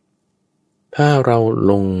ำถ้าเรา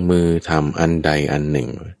ลงมือทำอันใดอันหนึ่ง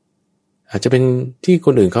อาจจะเป็นที่ค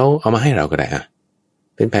นอื่นเขาเอามาให้เราก็ได้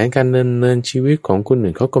เป็นแผนการดำเนินชีวิตของคน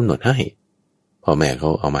อื่นเขากำหนดให้พ่อแม่เขา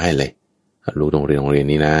เอามาให้เลยลูกโรงเรียน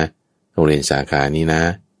นี้นะโรงเรียนสาขานี้นะ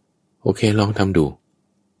โอเคลองทำดู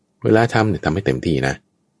เวลาทำเนี่ยทำให้เต็มที่นะ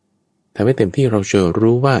ทำให้เต็มที่เราจะ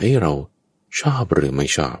รู้ว่าเราชอบหรือไม่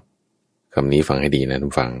ชอบคำนี้ฟังให้ดีนะทุ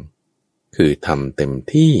กฟังคือทำเต็ม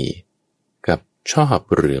ที่กับชอบ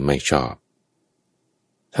หรือไม่ชอบ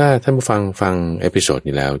ถ้าท่านผู้ฟังเอพิโซด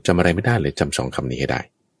นี้แล้วจำอะไรไม่ได้เลยจำสองคำนี้ให้ได้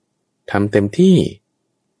ทำเต็มที่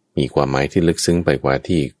มีความหมายที่ลึกซึ้งไปกว่า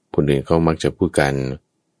ที่คนอื่นเขามักจะพูดกัน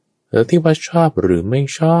แล้วที่ว่าชอบหรือไม่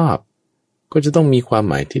ชอบก็จะต้องมีความ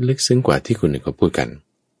หมายที่ลึกซึ้งกว่าที่คนอื่นเขาพูดกัน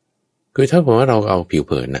คือถ้าผมว่าเราเอาผิวเ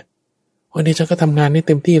ผินนะวันนี้ฉันก็ทำงานได้เ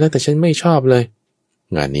ต็มที่แล้วแต่ฉันไม่ชอบเลย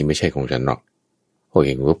งานนี้ไม่ใช่ของฉันหรอกโอเค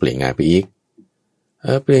กูก็เปลี่ยนงานไปอีก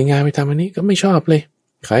เปลี่ยนงานไปทำอันนี้ก็ไม่ชอบเลย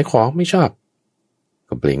ขายของไม่ชอบ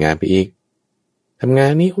ก็เปลี่ยนงานไปอีกทำงา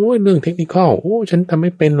นนี้โอ้ยเรื่องเทคนิคโอ้ฉันทำไ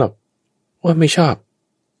ม่เป็นหรอกโอ้ยไม่ชอบ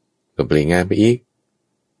ก็เปลี่ยนงานไปอีก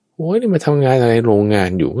โอ้ยนี่มาทำงานอะไรโรงงาน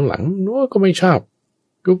อยู่ข้างหลังโอ้ก็ไม่ชอบ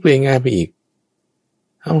ก็เปลี่ยนงานไปอีก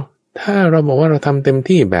ถ้าเราบอกว่าเราทำเต็ม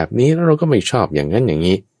ที่แบบนี้แล้วเราก็ไม่ชอบอย่างนั้นอย่าง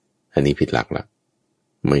นี้อันนี้ผิดหลักละ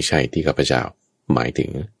ไม่ใช่ที่ข้าพเจ้าหมายถึ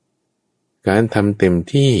งการทำเต็ม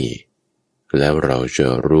ที่แล้วเราจะ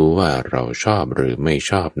รู้ว่าเราชอบหรือไม่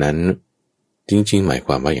ชอบนั้นจริงๆหมายค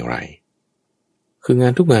วามว่าอย่างไรคืองา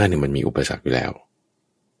นทุกงานเนี่ยมันมีอุปสรรคอยู่แล้ว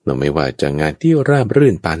เราไม่ว่าจะงานที่ราบรื่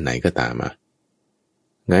นปานไหนก็ตาม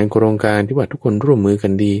งานโครงการที่ว่าทุกคนร่วมมือกั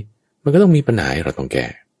นดีมันก็ต้องมีปัญหาเราต้องแก้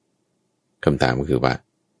คำถามก็คือว่า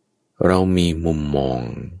เรามีมุมมอง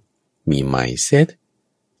มี mindset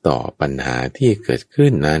ต่อปัญหาที่เกิดขึ้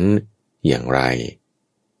นนั้นอย่างไร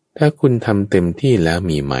ถ้าคุณทำเต็มที่แล้ว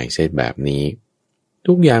มี mindset แบบนี้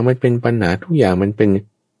ทุกอย่างมันเป็นปัญหาทุกอย่างมันเป็น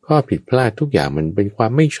ข้อผิดพลาดทุกอย่างมันเป็นควา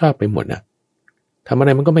มไม่ชอบไปหมดนะทำอะไร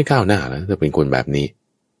มันก็ไม่ก้าวหน้าแล้วถ้าเป็นคนแบบนี้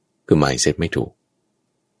คือ mindset ไม่ถูก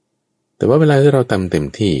แต่ว่าเวลาที่เราทำเต็ม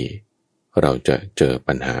ที่เราจะเจอ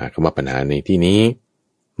ปัญหาคำว่าปัญหาในที่นี้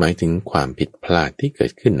หมายถึงความผิดพลาดที่เกิ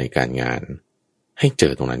ดขึ้นในการงานให้เจ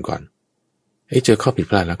อตรงนั้นก่อนให้เจอข้อผิด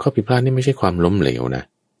พลาดแล้วข้อผิดพลาดนี่ไม่ใช่ความล้มเหลวนะ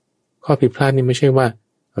ข้อผิดพลาดนี่ไม่ใช่ว่า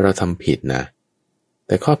เราทำผิดนะแ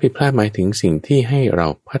ต่ข้อผิดพลาดหมายถึงสิ่งที่ให้เรา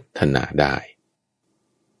พัฒนาได้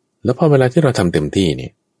แล้วพอเวลาที่เราทำเต็มที่เนี่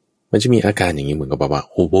ยมันจะมีอาการอย่างนี้เหมือนกับแบบว่า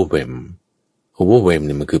overwhelm เ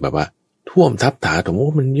นี่ยมันคือแบบว่าท่วมทับถาผม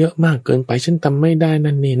ว่ามันเยอะมากเกินไปฉันทำไม่ได้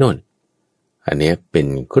นั่นนี่โน่นอันนี้เป็น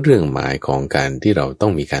เรื่องหมายของการที่เราต้อ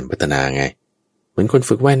งมีการพัฒนาไงเหมือนคน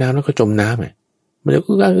ฝึกว่ายน้ำแล้วก็จมน้ำมันอึ้ง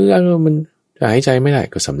มันหายใจไม่ได้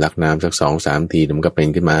ก็สำลักน้ำสัก 2-3 ทีมันก็เป็น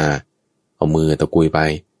ขึ้นมาเอามือตะกุยไป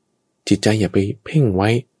จิตใจอย่าไปเพ่งไว้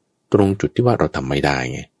ตรงจุดที่ว่าเราทำไม่ได้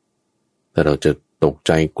ไงแต่เราจะตกใ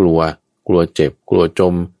จกลัวเจ็บกลัวจ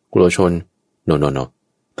มกลัวชนโน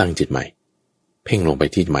ตั้งจิตใหม่เพ่งลงไป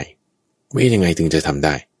ที่ใหม่ว่ายังไงถึงจะทำไ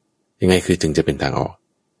ด้ยังไงคือถึงจะเป็นทางออก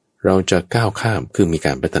เราจะก้าวข้ามคือมีก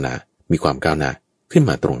ารพัฒนามีความก้าวหน้าขึ้น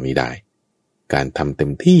มาตรงนี้ได้การทำเต็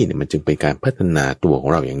มที่เนี่ยมันจึงเป็นการพัฒนาตัวของ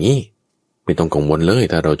เราอย่างนี้ไม่ต้องกังวลเลย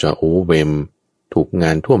ถ้าเราจะโอเวมถูกง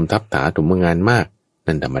านท่วมทับถาถูกงานมาก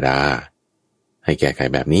นั่นธรรมดาให้แก้ไข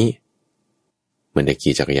แบบนี้เหมือนเด็ก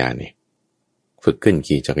ขี่จักรยานเนี่ยฝึกขึ้น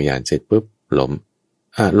ขี่จักรยานเสร็จปุ๊บล้ม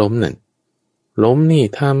ล้มนั่นล้มนี่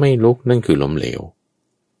ถ้าไม่ลุกนั่นคือล้มเหลว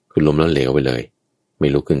คือล้มแล้วเหลวไปเลยไม่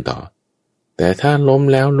ลุกขึ้นต่อแต่ถ้าล้ม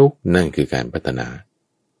แล้วลุกนั่นคือการพัฒนา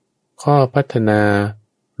ข้อพัฒนา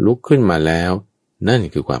ลุกขึ้นมาแล้วนั่น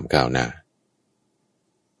คือความก้าวหน้า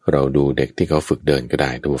เราดูเด็กที่เขาฝึกเดินก็ได้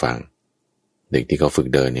ทุกฟังเด็กที่เขาฝึก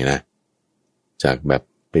เดินเนี่ยนะจากแบบ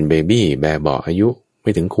เป็นเบบี้แบเบาะอายุไ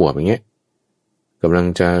ม่ถึงขวบอย่างเงี้ยกำลัง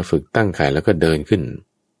จะฝึกตั้งไข่แล้วก็เดินขึ้น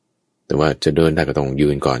แต่ว่าจะเดินได้ก็ต้องยื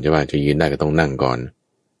นก่อนใช่ป่ะจะยืนได้ก็ต้องนั่งก่อน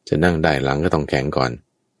จะนั่งได้หลังก็ต้องแข็งก่อน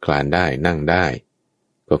คลานได้นั่งได้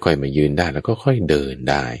ก็ค่อยมายืนได้แล้วก็ค่อยเดิน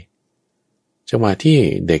ได้จังหวะที่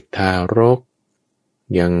เด็กทารก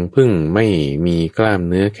ยังเพิ่งไม่มีกล้าม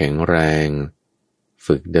เนื้อแข็งแรง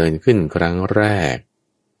ฝึกเดินขึ้นครั้งแรก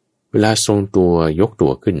เวลาทรงตัวยกตั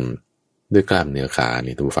วขึ้นด้วยกล้ามเนื้อขา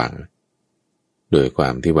นี่ทุกฝั่งโดยควา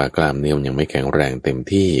มที่ว่ากล้ามเนื้อยังไม่แข็งแรงเต็ม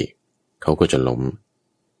ที่เขาก็จะล้ม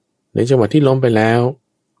ในจังหวะที่ล้มไปแล้ว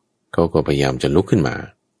เขาก็พยายามจะลุกขึ้นมา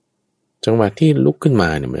จังหวะที่ลุกขึ้นมา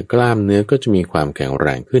เนี่ยกล้ามเนื้อก็จะมีความแข็งแร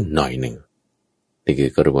งขึ้นหน่อยหนึ่งนี่คือ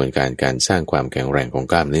กระบวนการสร้างความแข็งแรงของ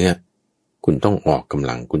กล้ามเนื้อคุณต้องออกกำ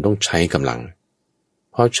ลังคุณต้องใช้กำลัง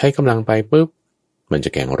พอใช้กำลังไปปุ๊บมันจะ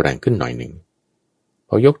แข็งแรงขึ้นหน่อยหนึ่งพ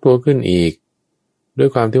อยกตัวขึ้นอีกด้วย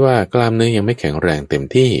ความที่ว่ากล้ามเนื้อยังไม่แข็งแรงเต็ม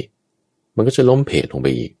ที่มันก็จะล้มเพลลงไป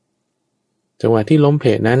อีกจังหวะที่ล้มเพล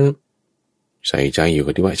นั้นใส่ใจอยู่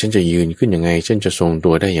กับที่ว่าฉันจะยืนขึ้นยังไงฉันจะทรง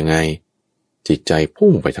ตัวได้ยังไงจิตใจพุ่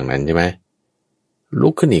งไปทางนั้นใช่ไหมลุ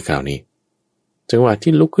กขึ้นอีกคราวนี้จังหวะ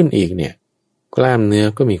ที่ลุกขึ้นอีกเนี่ยกล้ามเนื้อ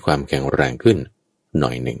ก็มีความแข็งแรงขึ้นหน่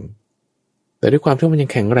อยหนึ่งแต่ด้วยความที่มันยัง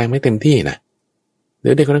แข็งแรงไม่เต็มที่นะเดี๋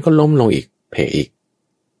ยวเด็กคนนั้นก็ล้มลงอีกเพลอีก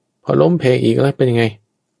พอล้มเพลอีกแล้วเป็นยังไง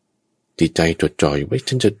จิตใจจดจ่ออยู่ว่า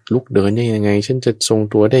ฉันจะลุกเดินได้ยังไงฉันจะทรง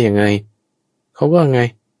ตัวได้ยังไงเขาก็ไง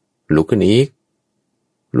ลุกขึ้นอี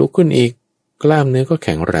กกล้ามเนื้อก็แ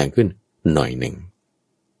ข็งแรงขึ้นหน่อยหนึ่ง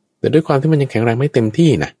แต่ด้วยความที่มันยังแข็งแรงไม่เต็มที่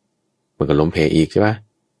นะมันก็ล้มเพลอีกใช่ปะ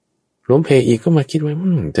ล้มเพลอีกก็มาคิดว่า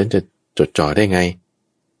ฉันจะจดจ่อได้ไง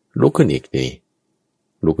ลุกขึ้นอีกดี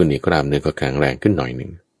ลุกขึ้นอีกกล้ามเนื้อก็แข็งแรงขึ้นหน่อยหนึ่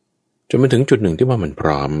งจนมาถึงจุดหนึ่งที่ว่ามันพ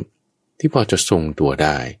ร้อมที่พอจะทรงตัวไ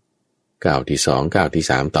ด้ก้าวที่2ก้าวที่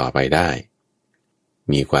3ต่อไปได้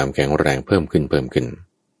มีความแข็งแรงเพิ่มขึ้น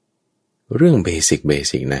เรื่องเบสิ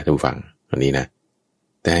กนะท่านผู้ฟังอันนี้นะ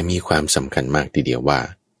แต่มีความสำคัญมากทีเดียวว่า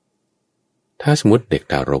ถ้าสมมติเด็ก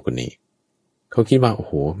ทารกคนนี้เขาคิดว่าโอ้โ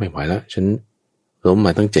หไม่ไหวแล้วฉันล้มม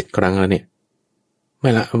าตั้ง7 ครั้งแล้วเนี่ยไม่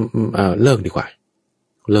ละเลิกดีกว่า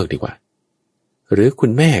เลิกดีกว่าหรือคุ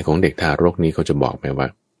ณแม่ของเด็กทารกนี้เขาจะบอกไหมว่า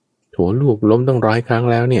โถลูกล้มตั้ง100 ครั้ง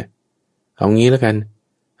แล้วเนี่ยเอางี้แล้วกัน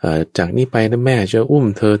จากนี้ไปนะแม่จะอุ้ม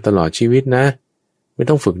เธอตลอดชีวิตนะไม่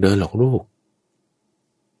ต้องฝึกเดินหรอกลูก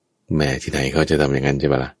แม่ที่ไหนเขาจะทำอย่างนั้นใช่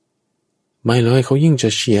ปะล่ะไม่เลยเขายิ่งจะ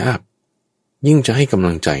เชียร์อัพยิ่งจะให้กำ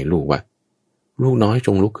ลังใจลูกว่าลูกน้อยจ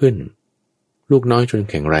งลุกขึ้นลูกน้อยจน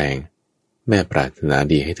แข็งแรงแม่ปรารถนา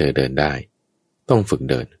ดีให้เธอเดินได้ต้องฝึก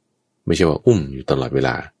เดินไม่ใช่ว่าอุ้มอยู่ตลอดเวล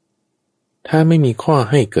าถ้าไม่มีข้อ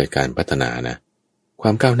ให้เกิดการพัฒนานะคว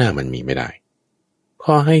ามก้าวหน้ามันมีไม่ได้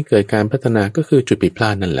ข้อให้เกิดการพัฒนาก็คือจุดผิดพลา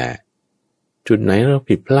ดนั่นแหละจุดไหนเรา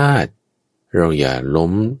ผิดพลาดเราอย่าล้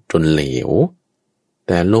มจนเหลวแ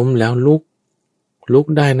ต่ล้มแล้วลุก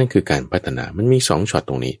ได้นั่นคือการพัฒนามันมี2 ช็อต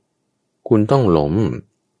ตรงนี้คุณต้องล้ม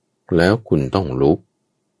แล้วคุณต้องลุก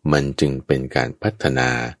มันจึงเป็นการพัฒนา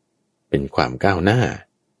เป็นความก้าวหน้า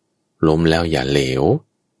ล้มแล้วอย่าเหลว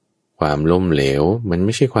ความล้มเหลวมันไ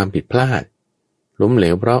ม่ใช่ความผิดพลาดล้มเหล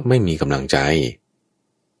วเพราะไม่มีกำลังใจ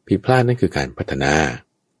ผิดพลาดนั่นคือการพัฒนา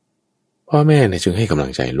พ่อแม่เนี่ยจึงให้กำลั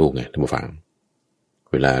งใจลูกไงท่านผู้ฟัง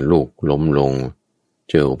เวลาลูกล้มลง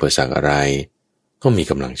เจออุปสรรคอะไรก็มี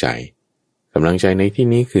กำลังใจในที่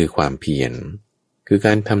นี้คือความเพียรคือก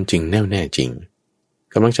ารทำจริงแน่วแน่จริง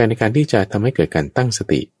กำลังใจในการที่จะทำให้เกิดการตั้งส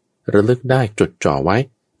ติระลึกได้จดจ่อไว้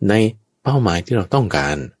ในเป้าหมายที่เราต้องกา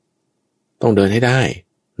รต้องเดินให้ได้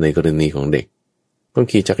ในกรณีของเด็กต้อง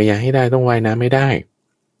ขี่จักรยานให้ได้ต้องว่ายน้ำให้ได้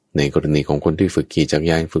ในกรณีของคนที่ฝึกขี่จักร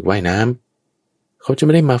ยานฝึกว่ายน้ำเขาจะไ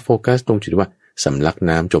ม่ได้มาโฟกัสตรงจุดที่ว่าสำลัก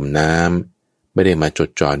น้ำจมน้ำไม่ได้มาจด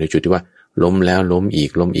จ่อในจุดที่ว่าล้มแล้วล้มอี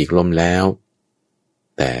กล้มอีกล้มแล้ว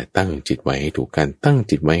แต่ตั้งจิตไว้ให้ถูกการตั้ง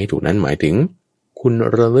จิตไว้ให้ถูกนั้นหมายถึงคุณ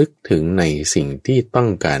ระลึกถึงในสิ่งที่ต้อง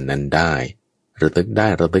การนั้นได้ระลึกไ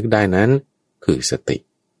ด้นั้นคือส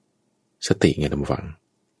ติไงท่านผู้ฟัง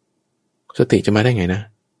สติจะมาได้ไงนะ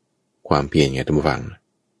ความเพียรไงท่านผู้ฟัง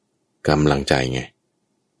กำลังใจไง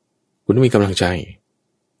คุณต้องมีกำลังใ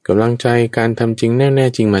จการทำจริงแน่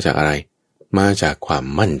จริงมาจากอะไรมาจากความ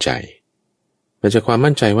มั่นใจมาจากความ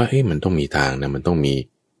มั่นใจว่าเฮ้ยมันต้องมีทางนะมันต้องมี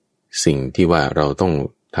สิ่งที่ว่าเราต้อง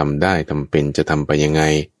ทำได้ทำเป็นจะทำไปยังไง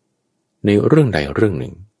ในเรื่องใดเรื่องห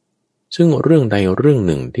นึ่งซึ่งเรื่องใดเรื่องห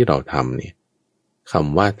นึ่งที่เราทำเนี่ยค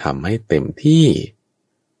ำว่าทำให้เต็มที่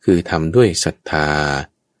คือทำด้วยศรัทธา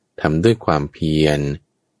ทำด้วยความเพียร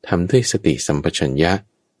ทำด้วยสติสัมปชัญญะ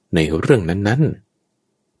ในเรื่องนั้น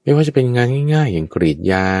ๆไม่ว่าจะเป็นงานง่ายๆอย่างกรีด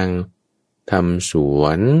ยางทำสว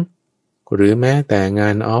นหรือแม้แต่งา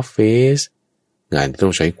นออฟฟิศงานที่ต้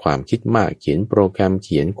องใช้ความคิดมากเขียนโปรแกรมเ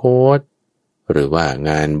ขียนโค้ดหรือว่า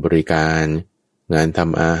งานบริการงานท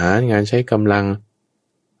ำอาหารงานใช้กำลัง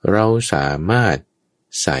เราสามารถ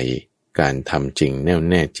ใส่การทำจริงแน่ว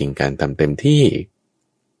แน่จริงการทำเต็มที่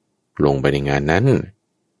ลงไปในงานนั้น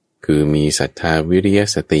คือมีศรัทธาวิริยะ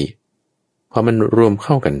สติพอมันรวมเ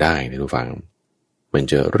ข้ากันได้นะทุกฝังมัน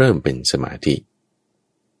จะเริ่มเป็นสมาธิ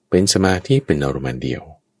เป็นอารมณ์เดียว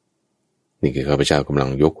นี่คือข้าพเจ้ากำลัง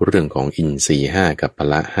ยกเรื่องของอินทรีย์5กับพ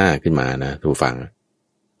ละ5ขึ้นมานะทุกฝัง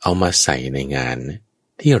เอามาใส่ในงาน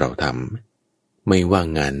ที่เราทำไม่ว่า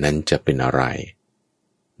งานนั้นจะเป็นอะไร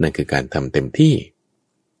นั่นคือการทำเต็ม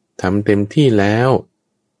ที่แล้ว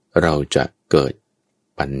เราจะเกิด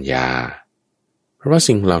ปัญญาเพราะว่า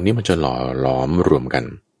สิ่งเหล่านี้มันจะหล่อหลอมรวมกัน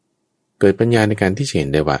เกิดปัญญาในการที่จะเห็น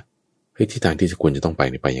ได้ว่าเฮ้ยที่ทางที่ควรจะต้องไ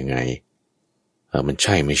ปยังไงมันใ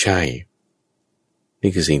ช่ไม่ใช่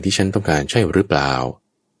นี่คือสิ่งที่ฉันต้องการใช่หรือเปล่า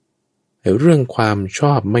เรื่องความช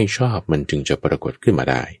อบไม่ชอบมันจึงจะปรากฏขึ้นมา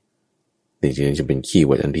ได้จริงๆจะเป็นคีย์เ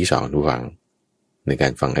วิร์ดอันที่2ทุกฟังในกา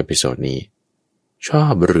รฟังเอพิโซดนี้ชอ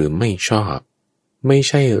บหรือไม่ชอบไม่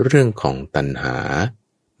ใช่เรื่องของตัณหา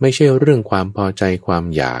ไม่ใช่เรื่องความพอใจความ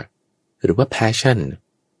อยากหรือว่า passion เ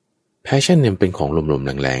นี่ยเป็นของลม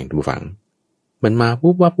ๆแรงๆทุกฝังมันมา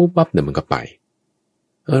ปุ๊บวับเดี๋ยวมันก็ไป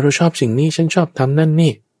เราชอบสิ่งนี้ฉันชอบทำนั่น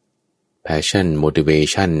นี่ passion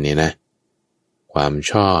motivation เนี่ยนะความ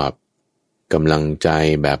ชอบกำลังใจ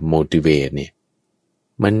แบบ motivate เนี่ย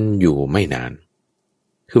มันอยู่ไม่นาน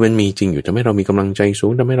คือมันมีจริงอยู่ทำให้เรามีกำลังใจสู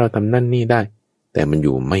งทำให้เราทำนั่นนี่ได้แต่มันอ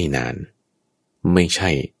ยู่ไม่นานไม่ใช่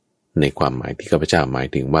ในความหมายที่ข้าพเจ้าหมาย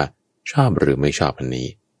ถึงว่าชอบหรือไม่ชอบอันนี้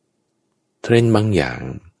เทรนด์บางอย่าง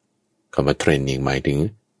คำว่าเทรนด์หมายถึง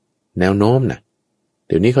แนวโน้มนะเ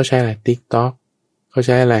ดี๋ยวนี้เขาใช้อะไร TikTok เขาใ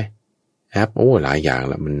ช้อะไรแอปหลายอย่าง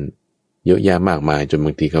ละมันเยอะแยะมากมายจนบ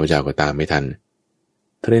างทีข้าพเจ้าก็ตามไม่ทัน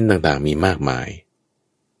เทรนด์ต่างๆมีมากมาย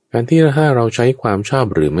การที่ถ้าเราใช้ความชอบ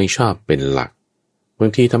หรือไม่ชอบเป็นหลักบา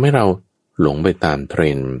งทีทำให้เราหลงไปตามเทร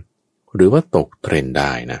นด์ หรือว่าตกเทรนด์ไ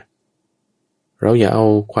ด้นะเราอย่าเอา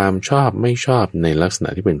ความชอบไม่ชอบในลักษณะ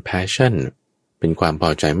ที่เป็น passion เป็นความพอ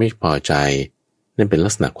ใจไม่พอใจนั่นเป็นลั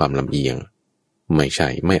กษณะความลำเอียงไม่ใช่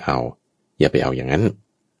ไม่เอาอย่าไปเอาอย่างนั้น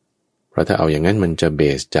เพราะถ้าเอาอย่างนั้นมันจะเบ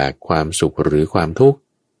สจากความสุขหรือความทุกข์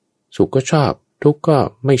สุขก็ชอบทุกข์ก็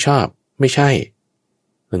ไม่ชอบไม่ใช่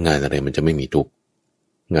งานอะไรมันจะไม่มีทุกข์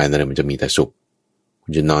งานอะไรมันจะมีแต่สุขคุ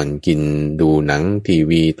ณจะนอนกินดูหนังที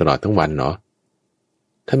วีตลอดทั้งวันเนาะ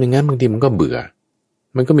ถ้าอย่างนั้นบางทีมันก็เบื่อ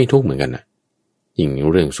มันก็มีทุกข์เหมือนกันนะยิ่ง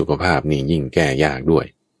เรื่องสุขภาพนี่ยิ่งแก้ยากด้วย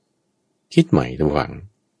คิดใหม่ทุกฝัง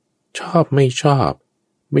ชอบไม่ชอบ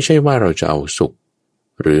ไม่ใช่ว่าเราจะเอาสุข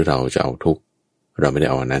หรือเราจะเอาทุกข์เราไม่ได้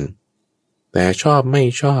เอาอันนั้นแต่ชอบไม่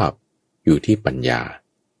ชอบอยู่ที่ปัญญา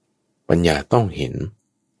ปัญญาต้องเห็น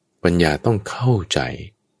ปัญญาต้องเข้าใจ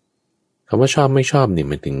คำว่าชอบไม่ชอบนี่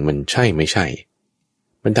มันถึงมันใช่ไม่ใช่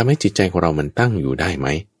มันทำให้จิตใจของเรามันตั้งอยู่ได้ไหม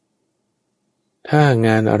ถ้าง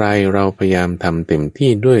านอะไรเราพยายามทำเต็ม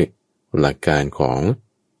ที่ด้วยหลักการของ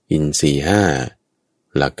อินทรีย์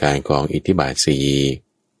5หลักการของอิทธิบาท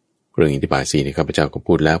4เรื่องอิทธิบาท4นี่ข้าพเจ้าก็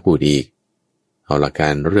พูดแล้วพูดอีกเอาหลักกา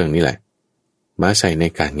รเรื่องนี้แหละมาใส่ใน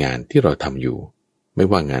การงานที่เราทำอยู่ไม่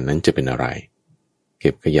ว่างานนั้นจะเป็นอะไรเก็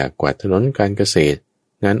บขยะกวาดถนนการเกษตร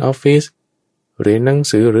งานออฟฟิศเรียนหนัง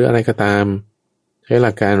สือหรืออะไรก็ตามใช้ห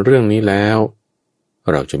ลักการเรื่องนี้แล้ว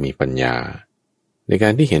เราจะมีปัญญาในกา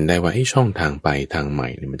รที่เห็นได้ว่าช่องทางไปทางใหม่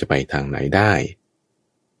มันจะไปทางไหนได้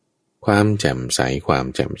ความแจ่มใสความ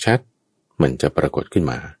แจ่มชัดมันจะปรากฏขึ้น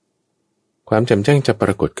มาความแจ่มแจ้งจะปร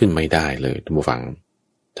ากฏขึ้นไม่ได้เลยท่านผู้ฟัง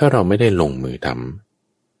ถ้าเราไม่ได้ลงมือท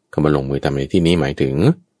ำคำว่าลงมือทำในที่นี้หมายถึง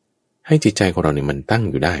ให้จิตใจของเราเนี่ยมันตั้ง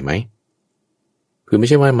อยู่ได้ไหมคือไม่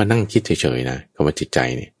ใช่ว่ามานั่งคิดเฉยๆนะคำว่าจิตใจ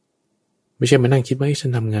เนี่ยไม่ใช่มานั่งคิดว่าฉั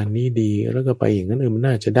นทำงานนี้ดีแล้วก็ไปอย่างนั้นมัน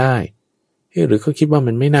น่าจะได้หรือเขาคิดว่า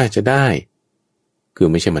มันไม่น่าจะได้คือ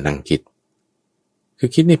ไม่ใช่มานั่งคิดคือ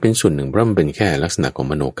คิดนี่เป็นส่วนหนึ่งเพราะมันเป็นแค่ลักษณะของ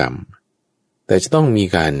มโนกรรมแต่จะต้องมี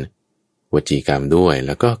การวจีกรรมด้วยแ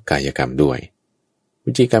ล้วก็กายกรรมด้วยว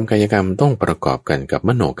จีกรรมกายกรรมต้องประกอบกันกับม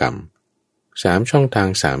โนกรรม3ช่องทาง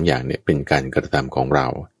3อย่างเนี่ยเป็นการกระทำของเรา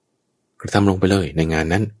กระทำลงไปเลยในงาน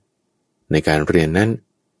นั้นในการเรียนนั้น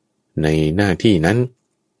ในหน้าที่นั้น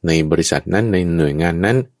ในบริษัทนั้นในหน่วยงาน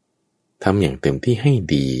นั้นทำอย่างเต็มที่ให้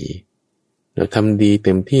ดีแล้วทำดีเ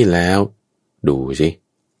ต็มที่แล้วดูสิ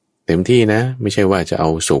เต็มที่นะไม่ใช่ว่าจะเอา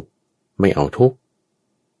สุขไม่เอาทุกข์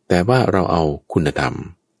แต่ว่าเราเอาคุณธรรม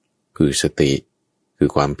คือสติคือ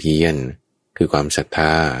ความเพียรคือความศรัทธ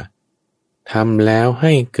าทำแล้วใ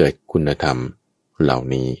ห้เกิดคุณธรรมเหล่า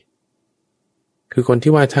นี้คือคน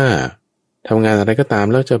ที่ว่าถ้าทำงานอะไรก็ตาม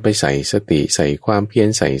แล้วจะไปใส่สติใส่ความเพียร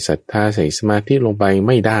ใส่ศรัทธาใส่สมาธิลงไปไ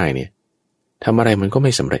ม่ได้เนี่ยทำอะไรมันก็ไ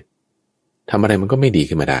ม่สำเร็จทำอะไรมันก็ไม่ดี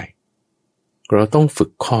ขึ้นมาได้เราต้องฝึก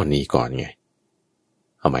ข้อนี้ก่อนไง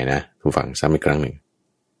เอาใหม่นะทุกฝั่งซ้ำอีกครั้งหนึ่ง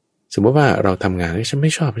สมมติว่าเราทำงานแล้วฉันไ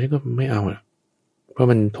ม่ชอบฉันก็ไม่เอาเพราะ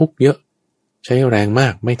มันทุกข์เยอะใช้แรงมา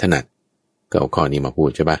กไม่ถนัดก็เอาข้อนี้มาพูด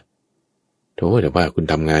ใช่ปะโธ่แต่ว่าคุณ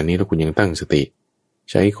ทำงานนี้แล้วคุณยังตั้งสติ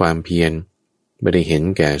ใช้ความเพียรไม่ได้เห็น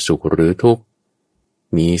แก่สุขหรือทุกข์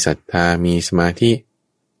มีศรัทธามีสมาธิ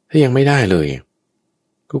ถ้ายังไม่ได้เลย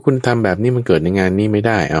ก็คุณทำแบบนี้มันเกิดในงานนี้ไม่ไ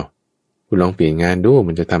ด้เอาคุณลองเปลี่ยนงานดู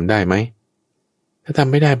มันจะทำได้ไหมถ้าท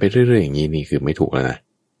ำไม่ได้ไปเรื่อยๆอย่างนี้นี่คือไม่ถูกแล้วนะ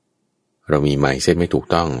เรามี mindset ไม่ถูก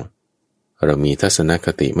ต้องเรามีทัศนค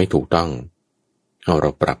ติไม่ถูกต้องเอาเรา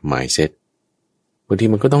ปรับ mindset บางที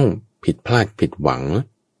มันก็ต้องผิดพลาดผิดหวัง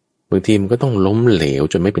บางทีมันก็ต้องล้มเหลว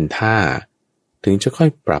จนไม่เป็นท่าถึงจะค่อย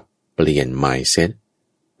ปรับเปลี่ยน mindset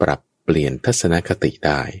ปรับเปลี่ยนทัศนคติไ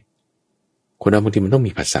ด้คนเราบางทีมันต้อง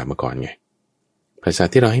มีภาษามาก่อนไงภาษา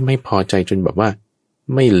ที่เราให้ไม่พอใจจนแบบว่า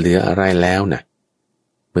ไม่เหลืออะไรแล้วนะ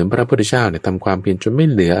เหมือนพระพุทธเจ้าเนี่ยทำความเพียรจนไม่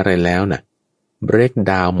เหลืออะไรแล้วนะbreak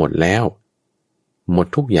down หมดแล้วหมด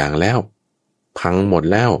ทุกอย่างแล้วพังหมด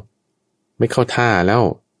แล้วไม่เข้าท่าแล้ว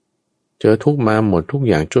เจอทุกมาหมดทุก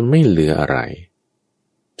อย่างจนไม่เหลืออะไร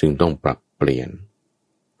จึงต้องปรับเปลี่ยน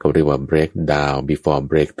เขาเรียกว่า break down before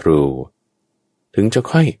breakthrough ถึงจะ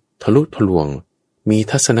ค่อยทะลุทะลวงมี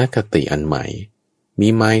ทัศนคติอันใหม่มี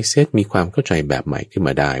mindset มีความเข้าใจแบบใหม่ขึ้นม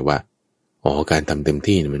าได้ว่าการทำเต็ม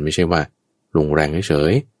ที่มันไม่ใช่ว่าลงแรงเฉ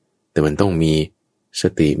ยแต่มันต้องมีส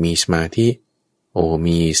ติมีสมาธิ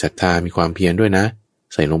มีศรัทธามีความเพียรด้วยนะ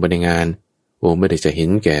ใส่ลงไปในงานไม่ได้จะเห็น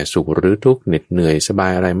แก่สุขหรือทุกข์เหน็ดเหนื่อยสบา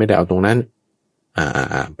ยอะไรไม่ได้เอาตรงนั้น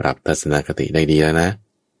ปรับทัศนคติได้ดีแล้วนะ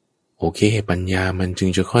โอเคปัญญามันจึง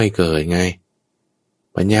จะค่อยเกิดไง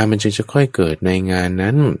ปัญญามันจึงจะค่อยเกิดในงาน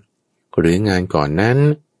นั้นหรืองานก่อนนั้น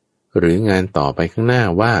หรืองานต่อไปข้างหน้า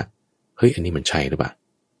ว่าเฮ้ยอันนี้มันใช่หรือเปล่า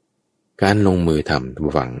การลงมือทำท่าน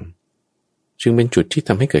ผู้ฟังจึงเป็นจุดที่ท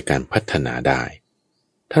ำให้เกิดการพัฒนาได้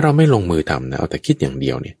ถ้าเราไม่ลงมือทำนะเอาแต่คิดอย่างเดี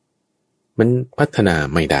ยวเนี่ยมันพัฒนา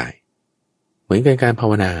ไม่ได้ มือนกันการภา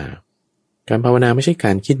วนาการภาวนาไม่ใช่ก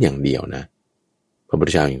ารคิดอย่างเดียวนะพระพุทธ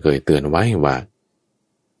เจ้ายังเคยเตือนไว้ว่า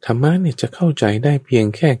ธรรมะเนี่ยจะเข้าใจได้เพียง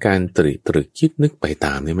แค่การตรึกคิดนึกไปต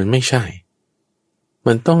ามเนี่ยมันไม่ใช่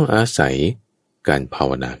มันต้องอาศัยการภา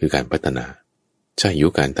วนาคือการพัฒนาใช่อ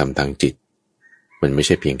ยู่การทำทางจิตมันไม่ใ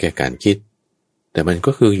ช่เพียงแค่การคิดแต่มัน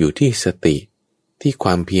ก็คืออยู่ที่สติที่คว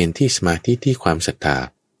ามเพียรที่สมาธิที่ความศรัทธา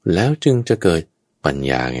แล้วจึงจะเกิดปัญ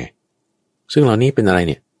ญาไงซึ่งเหล่านี้เป็นอะไร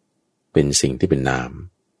เนี่ยเป็นสิ่งที่เป็นนาม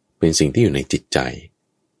เป็นสิ่งที่อยู่ในจิตใจ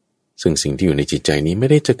ซึ่งสิ่งที่อยู่ในจิตใจนี้ไม่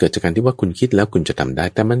ได้จะเกิดจากการที่ว่าคุณคิดแล้วคุณจะทำได้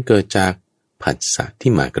แต่มันเกิดจากผัสสะ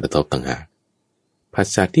ที่มากระทบต่างหากผัส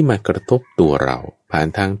สะที่มากระทบตัวเราผ่าน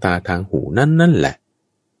ทางตาทางหูนั่นแหละ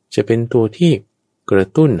จะเป็นตัวที่กระ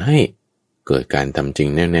ตุ้นให้เกิดการทำจริง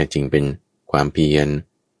แน่ๆจริงเป็นความเพียร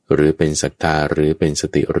หรือเป็นศรัทธาหรือเป็นส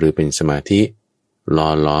ติหรือเป็นสมาธิหล่อ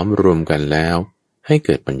หลอมรวมกันแล้วให้เ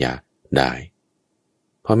กิดปัญญาได้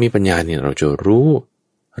พอมีปัญญาเนี่ยเราจะรู้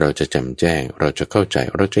เราจะแจ่มแจ้งเราจะเข้าใจ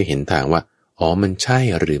เราจะเห็นทางว่าอ๋อมันใช่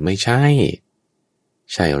หรือไม่ใช่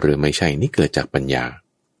ใช่หรือไม่ใช่นี่เกิดจากปัญญา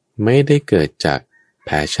ไม่ได้เกิดจากแพ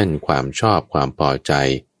ชชั่นความชอบความพอใจ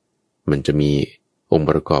มันจะมีองค์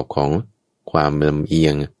ประกอบของความลำเอีย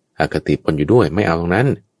งอคติปนอยู่ด้วยไม่เอาตรงนั้น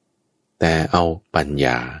แต่เอาปัญญ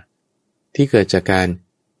าที่เกิดจากการ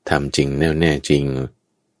ทำจริงแน่จริง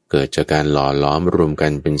เกิดจากการหล่อล้อมรวมกั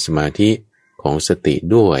นเป็นสมาธิของสติ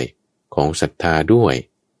ด้วยของศรัทธาด้วย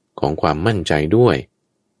ของความมั่นใจด้วย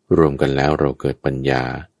รวมกันแล้วเราเกิดปัญญา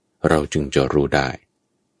เราจึงจะรู้ได้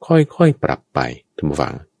ค่อยๆปรับไปท่านผู้ฟั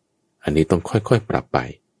งอันนี้ต้องค่อยๆปรับไป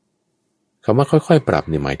คำว่าค่อยๆปรับ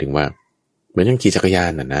เนี่ยหมายถึงว่าเหมือนอย่างขี่จักรยา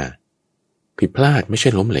นนะผิดพลาดไม่ใช่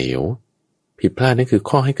ล้มเหลวผิดพลาดนั่นคือ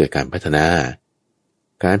ข้อให้เกิดการพัฒนา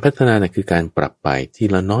การพัฒนาน่ะคือการปรับไปที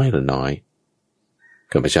ละน้อยละน้อย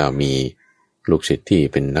ข้าพเจ้ามีลูกศิษย์ที่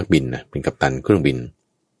เป็นนักบินนะเป็นกัปตันเครื่องบิน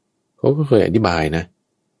เขาก็เคยอธิบายนะ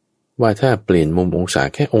ว่าถ้าเปลี่ยนมุมองศา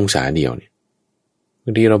แค่องศาเดียวเนี่ยบ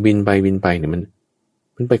างทีเราบินไปเนี่ย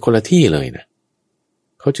มันไปคนละที่เลยนะ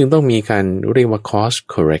เขาจึงต้องมีการเรียกว่า course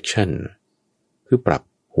correction คือปรับ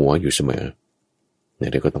หัวอยู่เสมอเนี่ย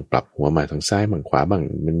เดี๋ยวก็ต้องปรับหัวมาทางซ้ายบ้างขวาบ้าง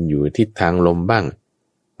มันอยู่ที่ทางลมบ้าง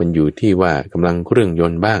มันอยู่ที่ว่ากำลังเครื่องย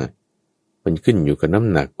นต์บ้างมันขึ้นอยู่กับน้ำ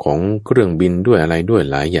หนักของเครื่องบินด้วยอะไรด้วย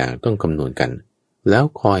หลายอย่างต้องคำนวณกันแล้ว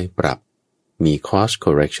คอยปรับมี course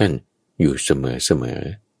correction อยู่เสมอ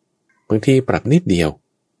บางทีปรับนิดเดียว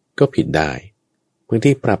ก็ผิดได้บาง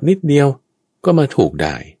ทีปรับนิดเดียวก็มาถูกไ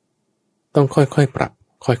ด้ต้องค่อยๆปรับ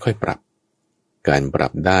ค่อยๆปรับการปรั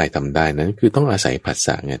บได้ทำได้นั้นคือต้องอาศัยผัสส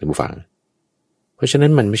ะไงท่านผู้ฟังเพราะฉะนั้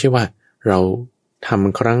นมันไม่ใช่ว่าเราท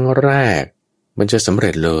ำครั้งแรกมันจะสำเ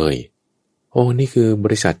ร็จเลยโอ้นี่คือบ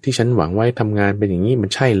ริษัทที่ฉันหวังไว้ทำงานเป็นอย่างนี้มัน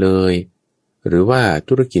ใช่เลยหรือว่า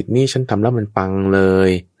ธุรกิจนี้ฉันทำแล้วมันปังเลย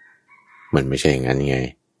มันไม่ใช่อย่างนั้นไง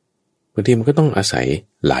บางทีมันก็ต้องอาศัย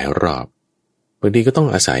หลายรอบบางทีก็ต้อง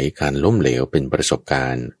อาศัยการล้มเหลวเป็นประสบกา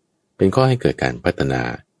รณ์เป็นข้อให้เกิดการพัฒนา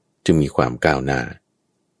จึงมีความก้าวหน้า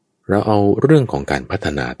เราเอาเรื่องของการพัฒ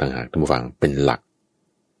นาต่างหากท่านผู้ฟังเป็นหลัก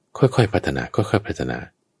ค่อยๆพัฒนาค่อยๆพัฒนา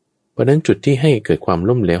เพราะนั้นจุดที่ให้เกิดความ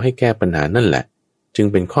ล้มเหลวให้แก้ปัญหานั่นแหละจึง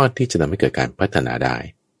เป็นข้อที่จะทำให้เกิดการพัฒนาได้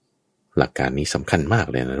หลักการนี้สำคัญมาก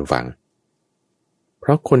เลยนะท่านผู้ฟังเพร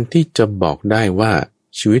าะคนที่จะบอกได้ว่า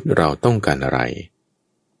ชีวิตเราต้องการอะไร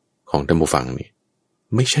ของท่านผู้ฟังนี่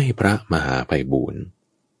ไม่ใช่พระมหาไพบูลย์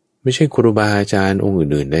ไม่ใช่ครูบาอาจารย์องค์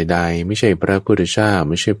อื่นๆใดๆไม่ใช่พระพุทธเจ้า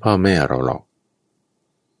ไม่ใช่พ่อแม่เราหรอก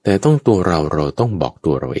แต่ต้องตัวเราต้องบอก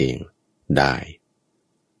ตัวเราเองได้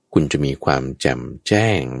คุณจะมีความแจ่มแจ้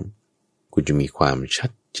งคุณจะมีความชั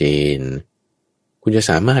ดเจนคุณจะ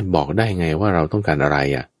สามารถบอกได้ไงว่าเราต้องการอะไร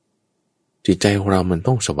อ่ะจิตใจของเรามัน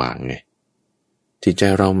ต้องสว่างไงจิตใจ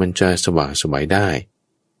เรามันจะสว่างสวยได้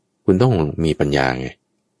คุณต้องมีปัญญาไง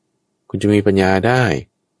คุณจะมีปัญญาได้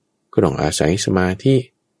ก็ต้องอาศัยสมาธิ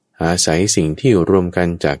อาศัยสิ่งที่รวมกัน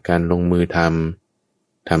จากการลงมือท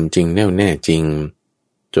ำจริงแน่วแน่จริง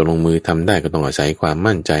จะลงมือทำได้ก็ต้องอาศัยความ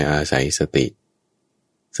มั่นใจอาศัยสติ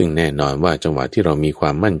ซึ่งแน่นอนว่าจังหวะที่เรามีคว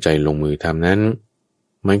ามมั่นใจลงมือทำนั้น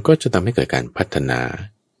มันก็จะทำให้เกิดการพัฒนา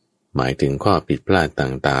หมายถึงข้อผิดพลาด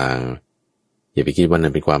ต่างๆอย่าไปคิดว่านั้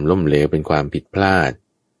นเป็นความล้มเหลวเป็นความผิดพลาด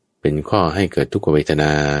เป็นข้อให้เกิดทุกขเวทน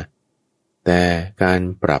าแต่การ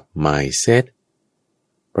ปรับ mindset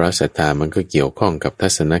เพราะศรัทธามันก็เกี่ยวข้องกับทั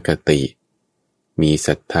ศนคติมีศ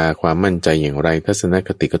รัทธาความมั่นใจอย่างไรทัศนค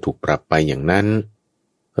ติก็ถูกปรับไปอย่างนั้น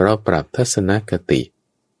เราปรับทัศนคติ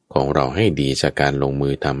ของเราให้ดีจากการลงมื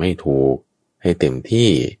อทำให้ถูกให้เต็มที่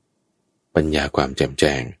ปัญญาความแจ่มแ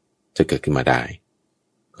จ้งจะเกิดขึ้นมาได้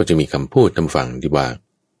ก็จะมีคำพูดทำฟังที่ว่า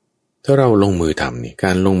ถ้าเราลงมือทำเนี่ยก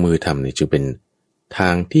ารลงมือทำเนี่ยจึงเป็นทา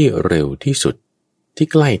งที่เร็วที่สุดที่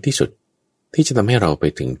ใกล้ที่สุดที่จะทำให้เราไป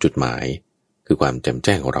ถึงจุดหมาย คือความแจ่มแ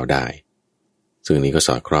จ้งของเราได้ซึ่งนี้ก็ส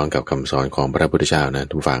อดคล้องกับคำสอนของพระพุทธเจ้านะ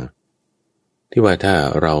ทุกฝังที่ว่าถ้า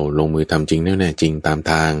เราลงมือทำจริงแน่ๆจริงตาม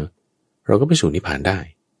ทางเราก็ไปสู่นิพพานได้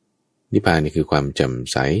นิพพานนี่คือความแจ่ม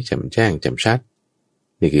ใสแจ่มแจ้งแจ่มชัด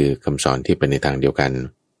นี่คือคำสอนที่เป็นในทางเดียวกัน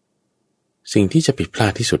สิ่งที่จะผิดพลา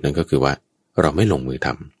ดที่สุดนั่นก็คือว่าเราไม่ลงมือท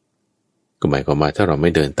ำก็หมายความว่าถ้าเราไม่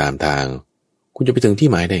เดินตามทางคุณจะไปถึงที่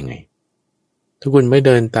หมายได้ไงถ้าคุณไม่เ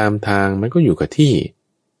ดินตามทางมันก็อยู่กับที่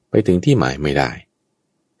ไปถึงที่หมายไม่ได้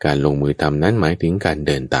การลงมือทำนั้นหมายถึงการเ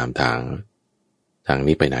ดินตามทาง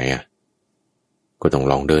นี้ไปไหนก็ต้อง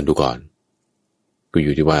ลองเดินดูก่อนก็อ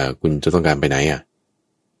ยู่ที่ว่าคุณจะต้องการไปไหน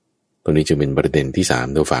ตรงนี้จึงเป็นประเด็นที่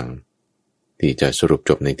3ตัวฟังที่จะสรุป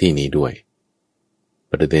จบในที่นี้ด้วย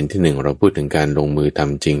ประเด็นที่1เราพูดถึงการลงมือท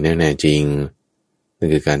ำจริงแน่ๆจริงนั่น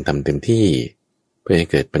คือการทำเต็มที่เพื่อให้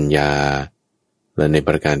เกิดปัญญาและในป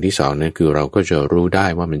ระการที่2นั่นคือเราก็จะรู้ได้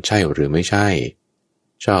ว่ามันใช่หรือไม่ใช่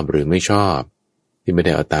ชอบหรือไม่ชอบที่ไม่ไ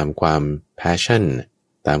ด้เอาตามความ passion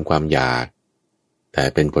ตามความอยากแต่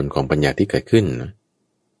เป็นผลของปัญญาที่เกิดขึ้น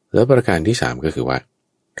แล้วประการที่3ก็คือว่า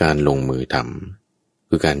การลงมือทำ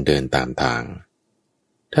คือการเดินตามทาง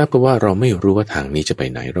ถ้าเพราะว่าเราไม่รู้ว่าทางนี้จะไป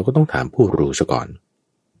ไหนเราก็ต้องถามผู้รู้ซะก่อน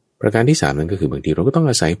ประการที่3นั่นก็คือบางทีเราก็ต้อง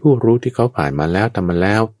อาศัยผู้รู้ที่เขาผ่านมาแล้วทำมาแ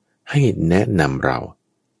ล้วให้แนะนำเรา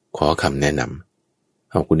ขอคำแนะนำ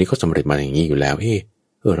เอาคนนี้เขาสำเร็จมาอย่างนี้อยู่แล้ว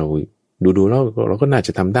เราดูแล้วเราก็น่าจ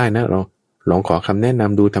ะทำได้นะเราลองขอคำแนะน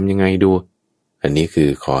ำดูทำยังไงดูอันนี้คือ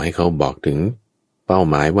ขอให้เขาบอกถึงเป้า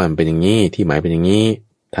หมายว่ามันเป็นอย่างนี้ที่หมายเป็นอย่างนี้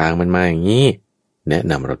ทางมันมาอย่างนี้แนะ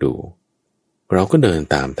นำเราดูเราก็เดิน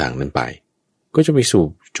ตามทางนั้นไปก็จะไปสู่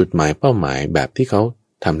จุดหมายเป้าหมายแบบที่เขา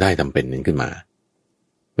ทำได้ทำเป็นนั้นขึ้นมา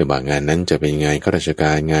ไม่ว่างานนั้นจะเป็นงานข้าราชก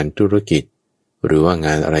ารงานธุรกิจหรือว่าง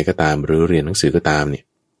านอะไรก็ตามหรือเรียนหนังสือก็ตามเนี่ย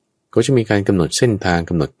ก็จะมีการกำหนดเส้นทาง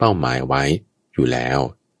กำหนดเป้าหมายไว้อยู่แล้ว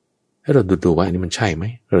ให้เราดูว่าอันนี้มันใช่ไหม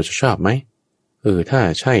เราจะชอบไหมถ้า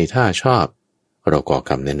ใช่ถ้าชอบเราก็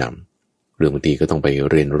คำแนะนำหรือบางทีก็ต้องไป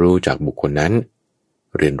เรียนรู้จากบุคคลนั้น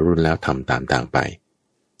เรียนรู้แล้วทำตามต่างไป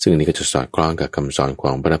ซึ่งนี้ก็จะสอดคล้องกับคำสอนขอ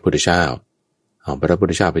งพระพุทธเจ้าพระพุท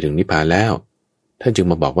ธเจ้าไปถึงนิพพานแล้วท่านจึง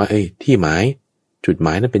มาบอกว่าที่หมายจุดหม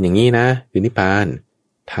ายนั้นเป็นอย่างนี้นะคือนิพพาน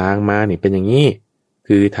ทางมานี่เป็นอย่างนี้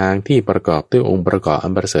คือทางที่ประกอบด้วยองค์ประกอบอั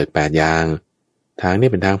นประเสริฐ8อย่างทางนี้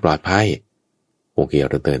เป็นทางปลอดภัยโอเค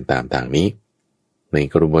เราเดินตามทางนี้ใน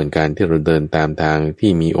กระบวนการที่เราเดินตามทาง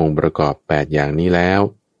ที่มีองค์ประกอบ8อย่างนี้แล้ว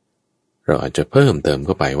เราอาจจะเพิ่มเติมเ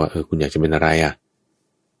ข้าไปว่าคุณอยากจะเป็นอะไร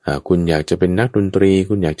คุณอยากจะเป็นนักดนตรี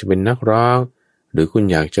คุณอยากจะเป็นนักร้องหรือคุณ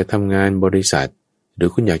อยากจะทำงานบริษัทหรือ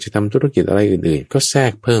คุณอยากจะทำธุรกิจอะไรอื่นๆก็แทร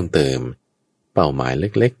กเพิ่มเติมเป้าหมายเ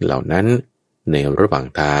ล็กๆเหล่านั้นในระหว่าง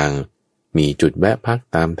ทางมีจุดแวะพัก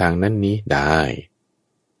ตามทางนั้นนี้ได้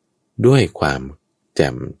ด้วยความแจ่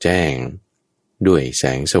มแจ้งด้วยแส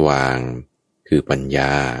งสว่างคือปัญญ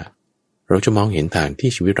าเราจะมองเห็นทาง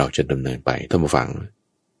ที่ชีวิตเราจะดำเนินไปท่านผู้ฟัง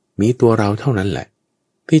มีตัวเราเท่านั้นแหละ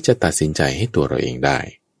ที่จะตัดสินใจให้ตัวเราเองได้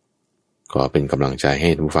ขอเป็นกำลังใจให้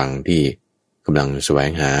ท่านผู้ฟังที่กำลังแสว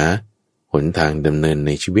งหาหนทางดำเนินใ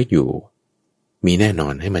นชีวิตอยู่มีแน่นอ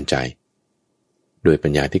นให้มั่นใจโดยปั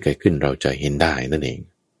ญญาที่เกิดขึ้นเราจะเห็นได้นั่นเอง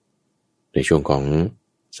ในช่วงของ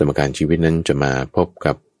สมการชีวิตนั้นจะมาพบ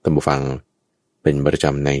กับท่านผู้ฟังเป็นประจ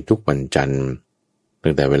ำในทุกวันจันทร์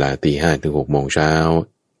ตั้งแต่เวลา 5:00 ถึง 6:00 น.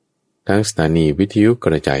ทั้งสถานีวิทยุก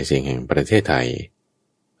ระจายเสียงแห่งประเทศไทย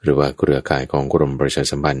หรือว่าเครือข่ายของกรมประชา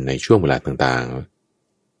สัมพันธ์ในช่วงเวลาต่าง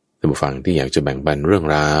ๆท่านผู้ฟังที่อยากจะแบ่งปันเรื่อง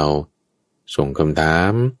ราวส่งคำถา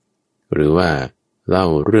มหรือว่าเล่า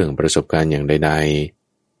เรื่องประสบการณ์อย่างใด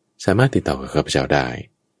ๆสามารถติดต่อกับข้าพเจ้าได้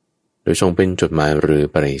โดยส่งเป็นจดหมายหรือ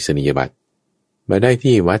ไปรษณียบัตรมาได้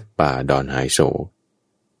ที่วัดป่าดอนหายโศก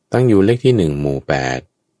ตั้งอยู่เลขที่1 หมู่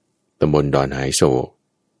 8ตำบลดอนหายโศก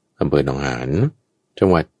อำเภอหนองหานจัง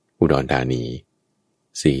หวัดอุดรธานี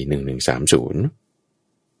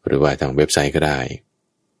41130หรือว่าทางเว็บไซต์ก็ได้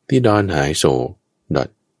ที่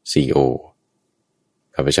donhaiso.co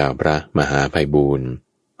ข้าพเจ้าพระมหาไพบูลย์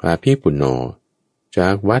อาภิปุณโญจา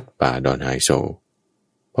กวัดป่าดอนหายโศก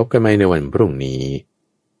พบกันใหม่ในวันพรุ่งนี้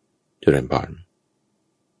เจริญพร